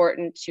it's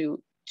important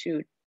to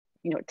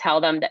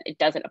tell them that it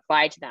doesn't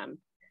apply to them.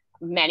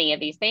 Many of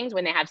these things,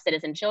 when they have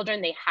citizen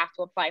children, they have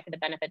to apply for the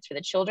benefits for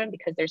the children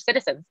because they're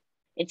citizens.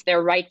 It's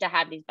their right to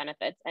have these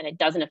benefits, and it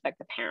doesn't affect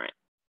the parent.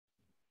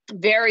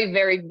 Very,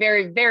 very,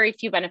 very, very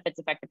few benefits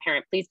affect the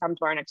parent. Please come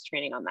to our next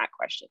training on that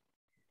question.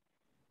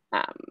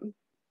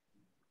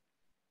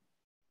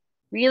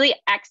 Really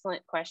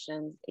excellent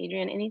questions.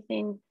 Adrian,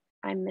 anything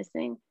I'm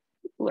missing?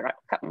 Ooh, a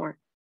couple more.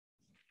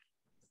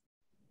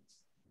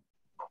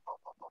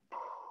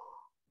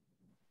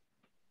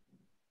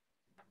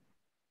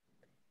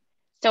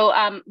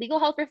 So legal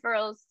health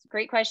referrals,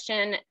 great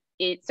question.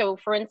 So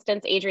for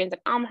instance, Adrian's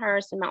at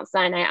Elmhurst and Mount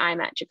Sinai, I'm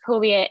at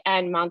Jacobiet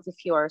and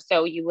Montefiore.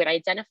 So you would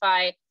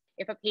identify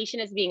if a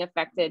patient is being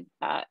affected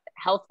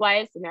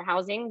health-wise in their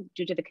housing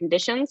due to the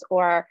conditions,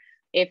 or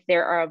if they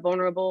are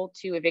vulnerable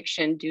to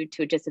eviction due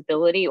to a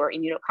disability or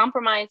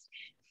immunocompromised,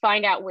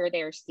 find out where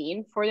they are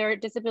seen for their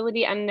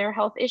disability and their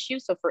health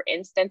issues. So for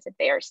instance, if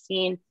they are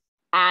seen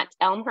at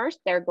Elmhurst,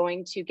 they're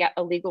going to get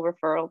a legal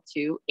referral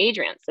to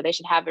Adrian. So they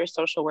should have their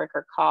social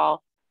worker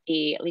call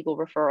a legal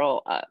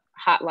referral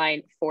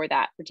hotline for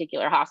that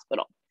particular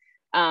hospital.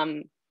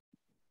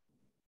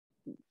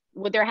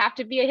 Would there have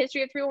to be a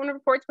history of 311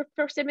 reports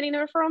before submitting the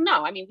referral?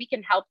 No, I mean, we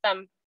can help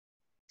them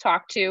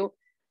talk to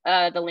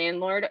the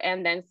landlord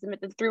and then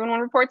submit the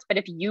 311 reports. But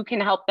if you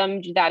can help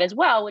them do that as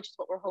well, which is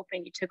what we're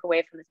hoping you took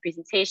away from this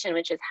presentation,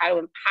 which is how to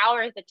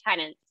empower the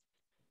tenants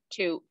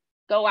to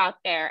go out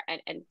there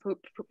and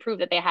prove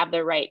that they have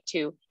the right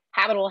to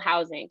habitable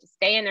housing, to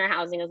stay in their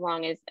housing as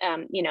long as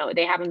you know,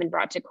 they haven't been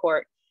brought to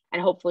court.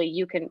 And hopefully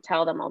you can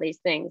tell them all these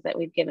things that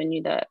we've given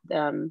you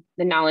the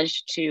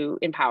knowledge to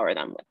empower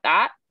them with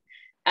that.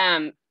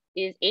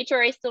 Is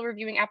HRA still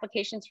reviewing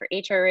applications for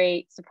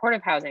HRA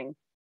supportive housing?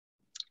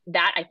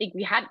 That I think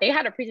they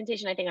had a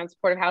presentation, I think, on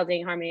supportive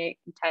housing, Harmony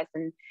and Tess,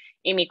 and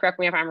Amy, correct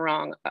me if I'm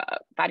wrong,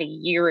 about a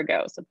year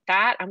ago. So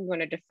that I'm going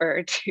to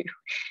defer to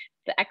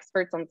the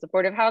experts on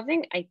supportive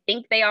housing. I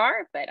think they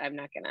are, but I'm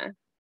not gonna,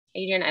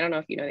 Adrian, I don't know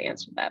if you know the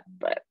answer to that,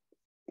 but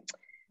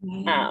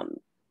no,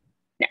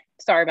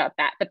 sorry about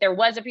that. But there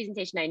was a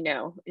presentation I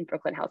know in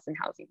Brooklyn Health and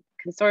Housing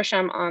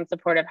Consortium on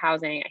supportive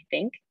housing, I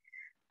think.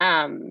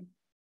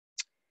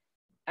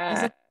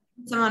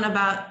 Someone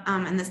about,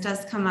 and this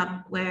does come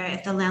up, where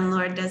if the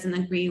landlord doesn't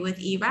agree with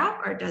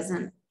ERAP or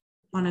doesn't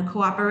want to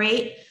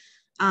cooperate.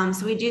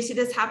 So we do see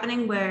this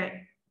happening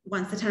where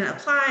once the tenant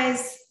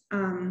applies,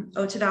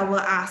 OTDA will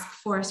ask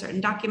for certain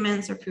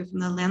documents or proof from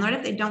the landlord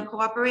if they don't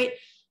cooperate,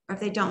 or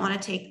if they don't want to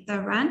take the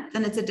rent,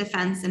 then it's a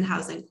defense in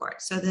housing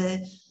court. So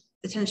the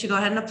tenant should go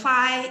ahead and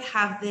apply,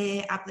 have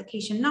the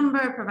application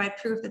number, provide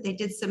proof that they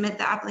did submit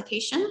the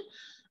application,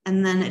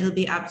 and then it'll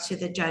be up to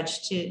the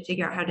judge to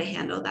figure out how to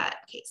handle that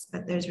case.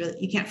 But there's really,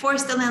 you can't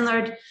force the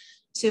landlord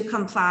to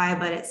comply,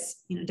 but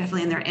it's, you know,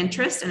 definitely in their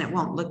interest, and it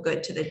won't look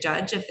good to the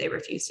judge if they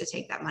refuse to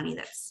take that money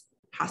that's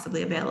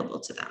possibly available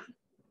to them.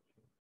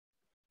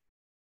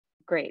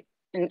 Great.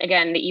 And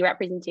again, the ERAP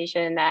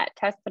presentation that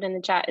Tess put in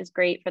the chat is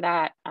great for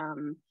that.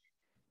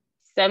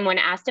 Someone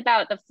asked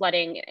about the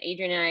flooding.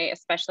 Adrian and I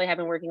especially have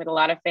been working with a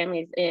lot of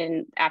families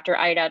after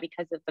Ida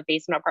because of the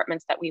basement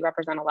apartments that we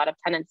represent a lot of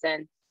tenants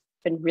in.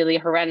 It's been really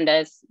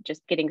horrendous,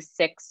 just getting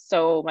sick,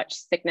 so much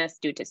sickness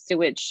due to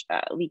sewage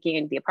leaking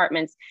into the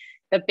apartments.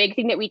 The big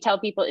thing that we tell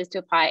people is to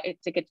apply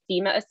to get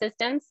FEMA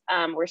assistance.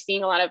 We're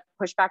seeing a lot of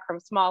pushback from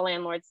small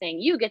landlords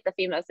saying, you get the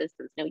FEMA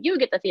assistance. No, you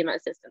get the FEMA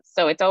assistance.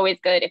 So it's always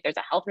good if there's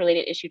a health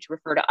related issue to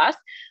refer to us,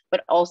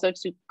 but also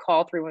to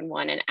call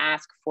 311 and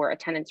ask for a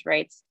tenant's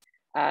rights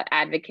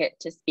advocate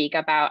to speak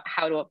about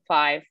how to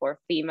apply for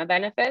FEMA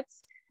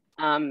benefits.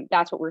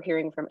 That's what we're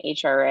hearing from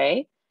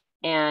HRA.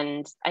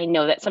 And I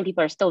know that some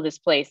people are still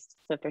displaced.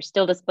 So if they're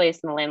still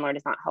displaced and the landlord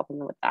is not helping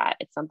them with that,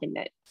 it's something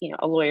that, you know,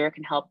 a lawyer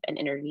can help and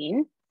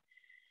intervene.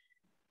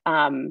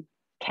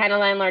 Can a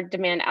landlord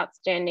demand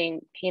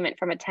outstanding payment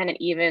from a tenant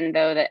even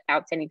though the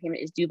outstanding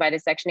payment is due by the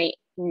Section 8?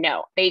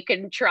 No, they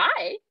can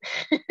try.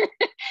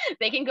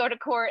 They can go to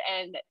court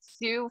and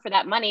sue for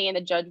that money, and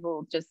the judge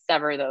will just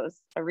sever those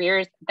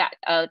arrears. That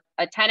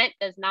a tenant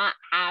does not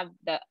have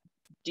the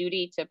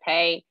duty to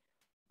pay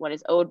what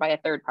is owed by a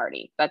third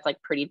party. That's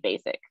like pretty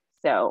basic.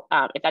 So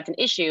if that's an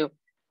issue,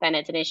 then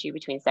it's an issue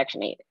between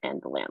Section 8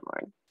 and the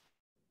landlord.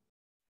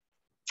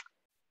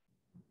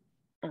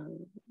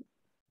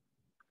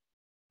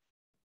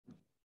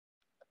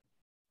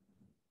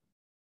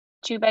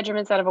 2 bedroom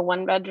instead of a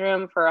 1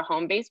 bedroom for a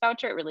home-based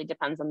voucher. It really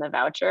depends on the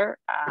voucher.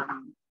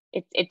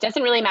 It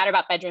doesn't really matter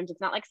about bedrooms.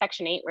 It's not like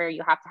Section 8 where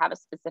you have to have a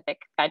specific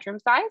bedroom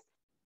size.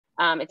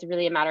 It's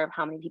really a matter of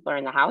how many people are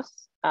in the house.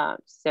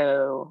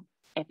 So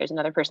if there's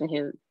another person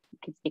who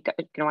can speak,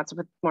 wants to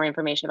put more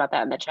information about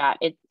that in the chat.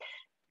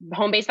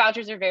 Home-based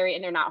vouchers are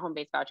and they're not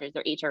home-based vouchers,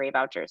 they're HRA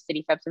vouchers.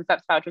 City FEPS and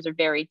FEPS vouchers are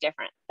very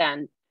different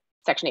than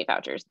Section 8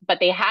 vouchers, but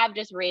they have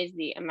just raised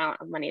the amount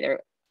of money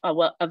they're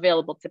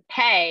available to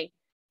pay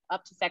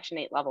up to Section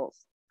 8 levels,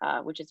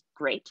 which is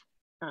great.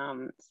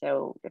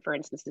 So if, for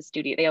instance, the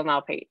studio, they'll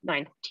now pay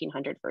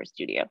 $1,900 for a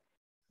studio.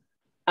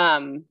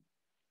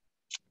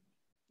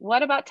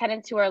 What about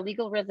tenants who are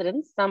legal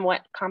residents,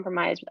 somewhat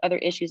compromised with other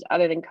issues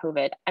other than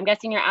COVID? I'm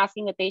guessing you're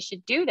asking what they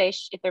should do.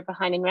 If they're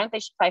behind in rent, they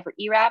should apply for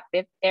ERAP.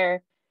 If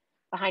they're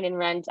behind in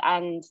rent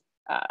and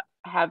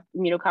have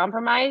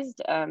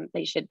immunocompromised,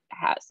 they should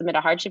submit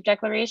a hardship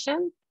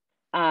declaration.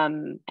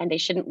 And they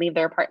shouldn't leave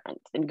their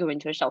apartment and go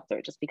into a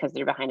shelter just because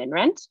they're behind in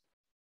rent.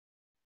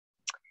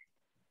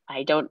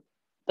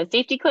 The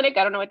safety clinic,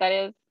 I don't know what that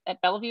is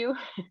at Bellevue.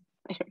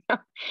 I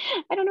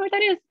don't know what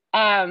that is.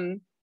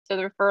 So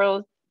the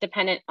referrals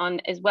dependent on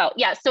as well.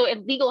 Yeah, so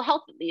in legal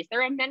health, at least,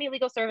 there are many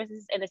legal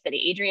services in the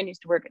city. Adrian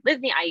used to work at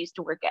Lisney. I used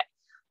to work at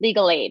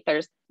Legal aid.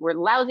 We're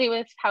lousy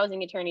with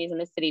housing attorneys in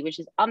the city, which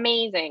is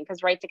amazing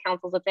because right to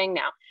counsel is a thing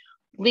now.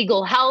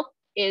 Legal health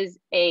is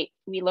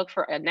we look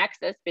for a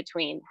nexus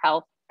between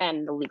health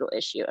and the legal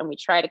issue, and we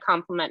try to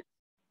complement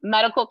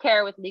medical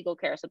care with legal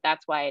care. So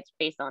that's why it's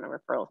based on a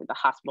referral to the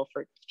hospital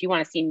for if you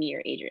want to see me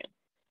or Adrian,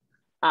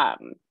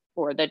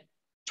 or the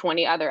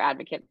 20 other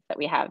advocates that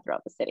we have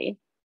throughout the city.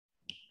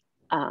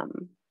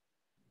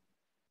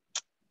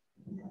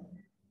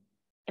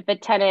 If a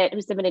tenant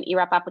who submitted an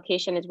ERAP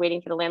application is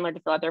waiting for the landlord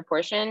to fill out their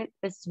portion,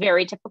 this is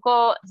very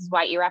typical. This is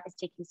why ERAP is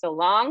taking so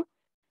long.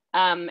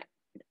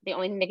 The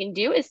only thing they can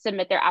do is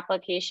submit their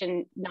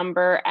application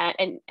number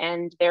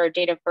and their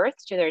date of birth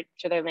to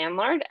their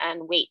landlord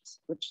and wait,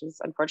 which is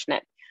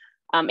unfortunate.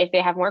 If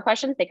they have more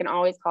questions, they can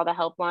always call the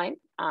helpline,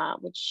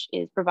 which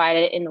is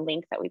provided in the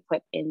link that we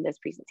put in this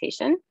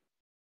presentation.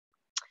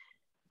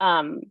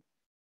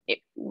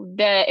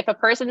 If a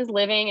person is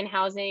living in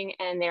housing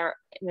and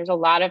there's a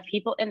lot of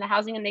people in the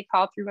housing and they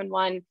call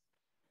 311,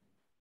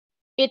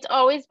 it's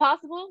always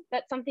possible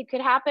that something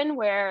could happen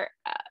where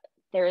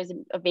there is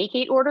a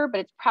vacate order,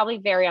 but it's probably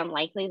very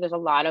unlikely. There's a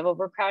lot of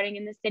overcrowding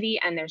in the city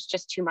and there's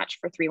just too much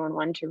for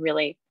 311 to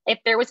really, if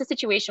there was a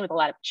situation with a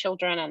lot of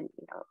children and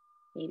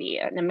maybe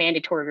a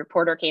mandatory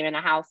reporter came in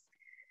a house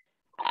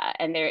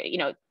and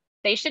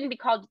they shouldn't be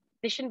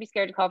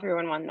scared to call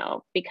 311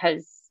 though,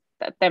 because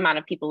the amount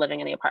of people living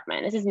in the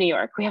apartment. This is New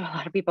York. We have a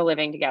lot of people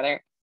living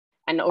together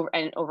and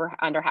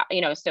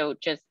under, so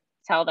just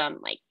tell them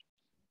like,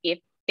 if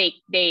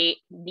they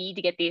need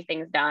to get these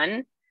things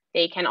done,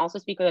 they can also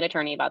speak with an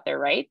attorney about their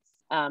rights.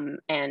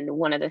 And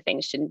one of the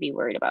things shouldn't be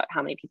worried about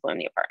how many people are in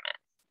the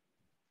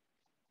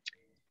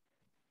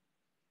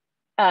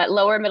apartment.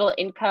 Lower middle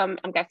income,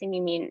 I'm guessing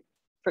you mean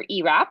for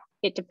ERAP.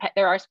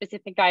 There are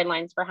specific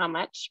guidelines for how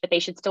much, but they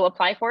should still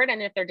apply for it.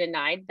 And if they're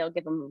denied, they'll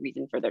give them a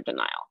reason for their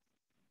denial.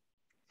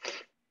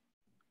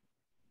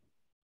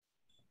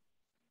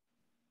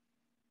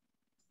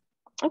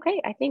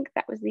 Okay, I think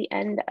that was the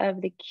end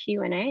of the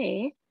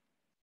Q&A.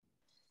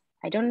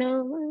 I don't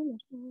know.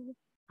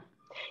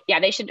 Yeah,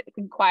 they should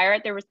inquire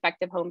at their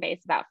respective home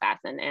base about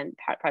Fasten and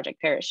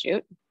Project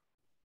Parachute.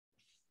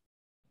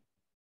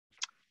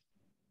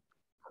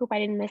 Hope I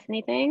didn't miss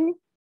anything.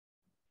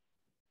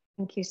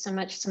 Thank you so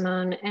much,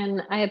 Simone.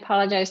 And I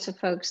apologize to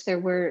folks. There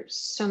were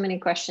so many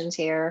questions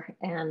here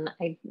and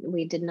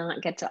we did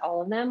not get to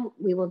all of them.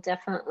 We will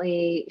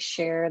definitely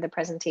share the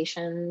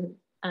presentation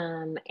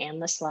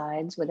and the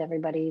slides with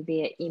everybody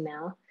via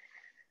email.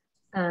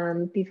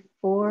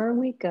 Before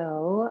we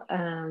go,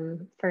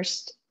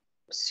 first,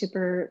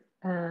 super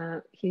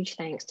huge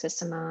thanks to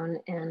Simone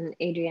and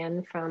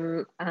Adrienne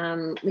from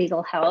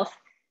Legal Health.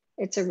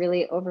 It's a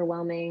really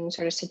overwhelming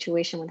sort of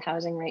situation with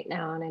housing right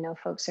now. And I know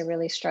folks are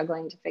really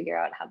struggling to figure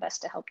out how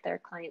best to help their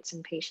clients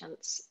and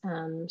patients.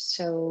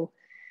 So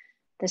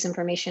this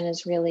information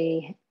is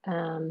really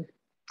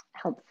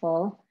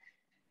helpful.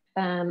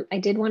 I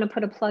did want to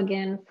put a plug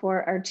in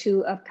for our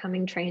 2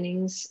 upcoming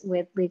trainings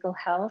with Legal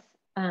Health.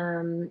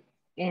 And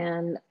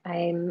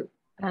I'm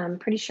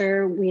pretty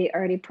sure we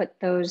already put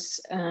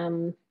those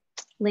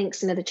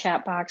links into the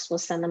chat box. We'll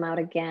send them out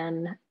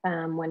again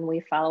when we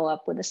follow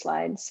up with the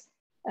slides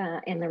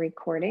and the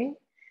recording.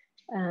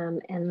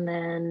 And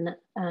then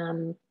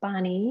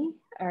Bonnie,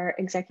 our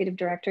Executive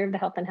Director of the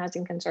Health and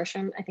Housing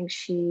Consortium, I think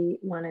she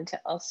wanted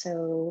to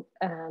also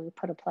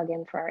put a plug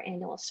in for our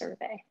annual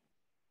survey.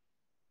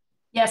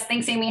 Yes,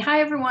 thanks, Amy. Hi,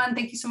 everyone.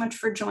 Thank you so much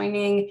for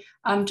joining.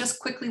 Just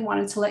quickly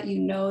wanted to let you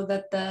know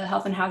that the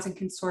Health and Housing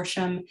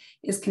Consortium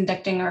is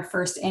conducting our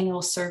first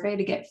annual survey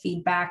to get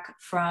feedback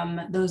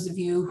from those of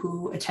you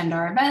who attend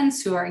our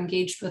events, who are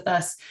engaged with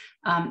us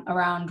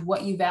around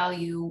what you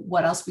value,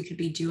 what else we could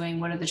be doing,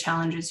 what are the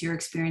challenges you're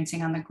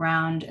experiencing on the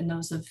ground and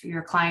those of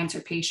your clients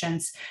or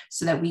patients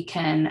so that we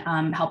can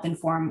help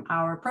inform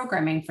our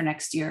programming for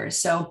next year.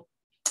 So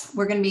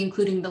we're going to be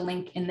including the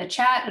link in the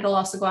chat. It'll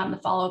also go out in the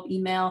follow-up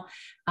email.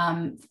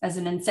 As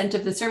an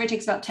incentive, the survey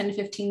takes about 10 to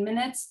 15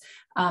 minutes.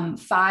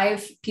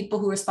 5 people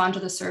who respond to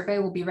the survey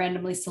will be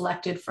randomly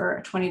selected for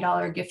a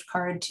 $20 gift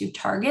card to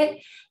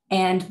Target.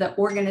 And the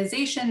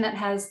organization that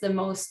has the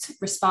most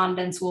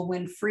respondents will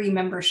win free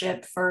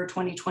membership for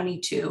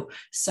 2022.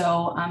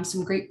 So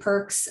some great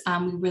perks.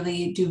 We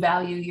really do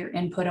value your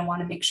input and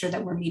want to make sure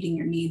that we're meeting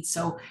your needs.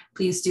 So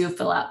please do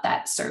fill out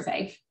that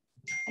survey.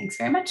 Thanks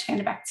very much.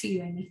 Hand it back to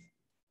you, Amy.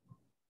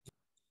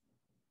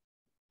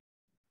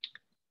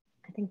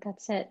 I think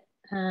that's it.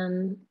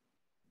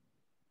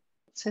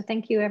 So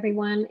thank you,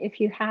 everyone. If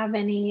you have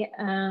any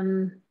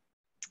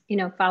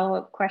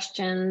follow-up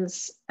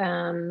questions,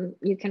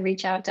 you can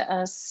reach out to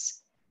us,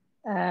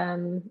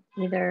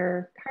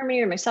 either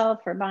Harmony or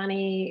myself or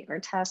Bonnie or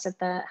Tess at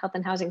the Health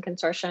and Housing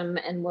Consortium,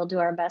 and we'll do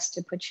our best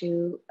to put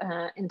you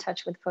in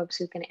touch with folks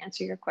who can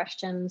answer your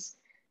questions.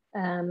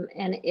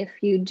 And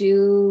if you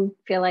do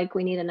feel like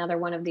we need another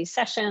one of these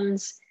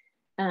sessions,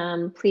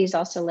 please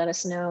also let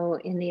us know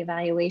in the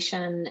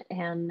evaluation,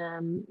 and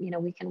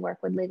we can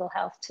work with Legal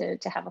Health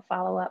to have a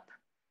follow-up.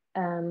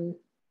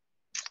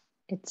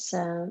 It's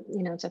a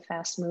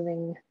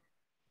fast-moving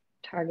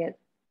target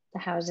the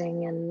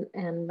housing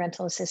and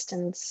rental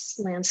assistance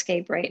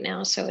landscape right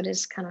now. So it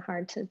is kind of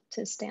hard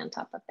to stay on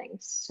top of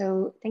things.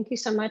 So thank you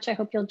so much. I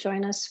hope you'll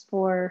join us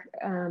for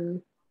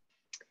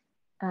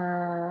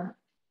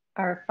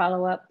our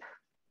follow-up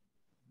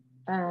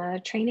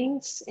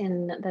trainings.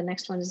 The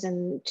next one is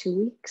in 2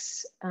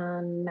 weeks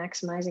on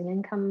maximizing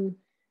income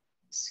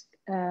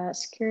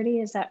security.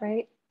 Is that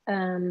right?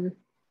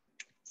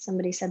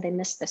 Somebody said they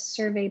missed the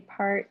survey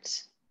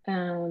part.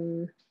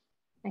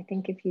 I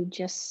think if you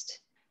just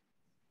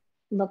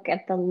look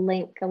at the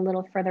link a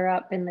little further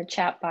up in the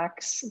chat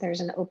box, there's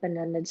an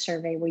open-ended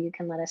survey where you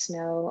can let us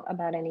know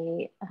about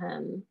any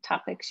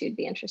topics you'd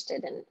be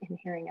interested in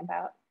hearing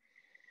about.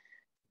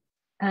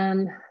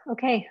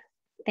 Okay,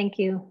 thank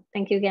you.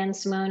 Thank you again,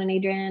 Simone and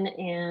Adrian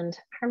and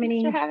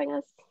Harmony. Thanks for having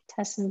us.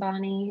 Tess and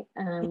Bonnie.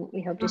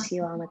 We hope to see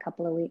you all in a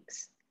couple of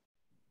weeks.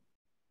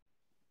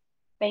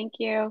 Thank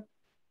you.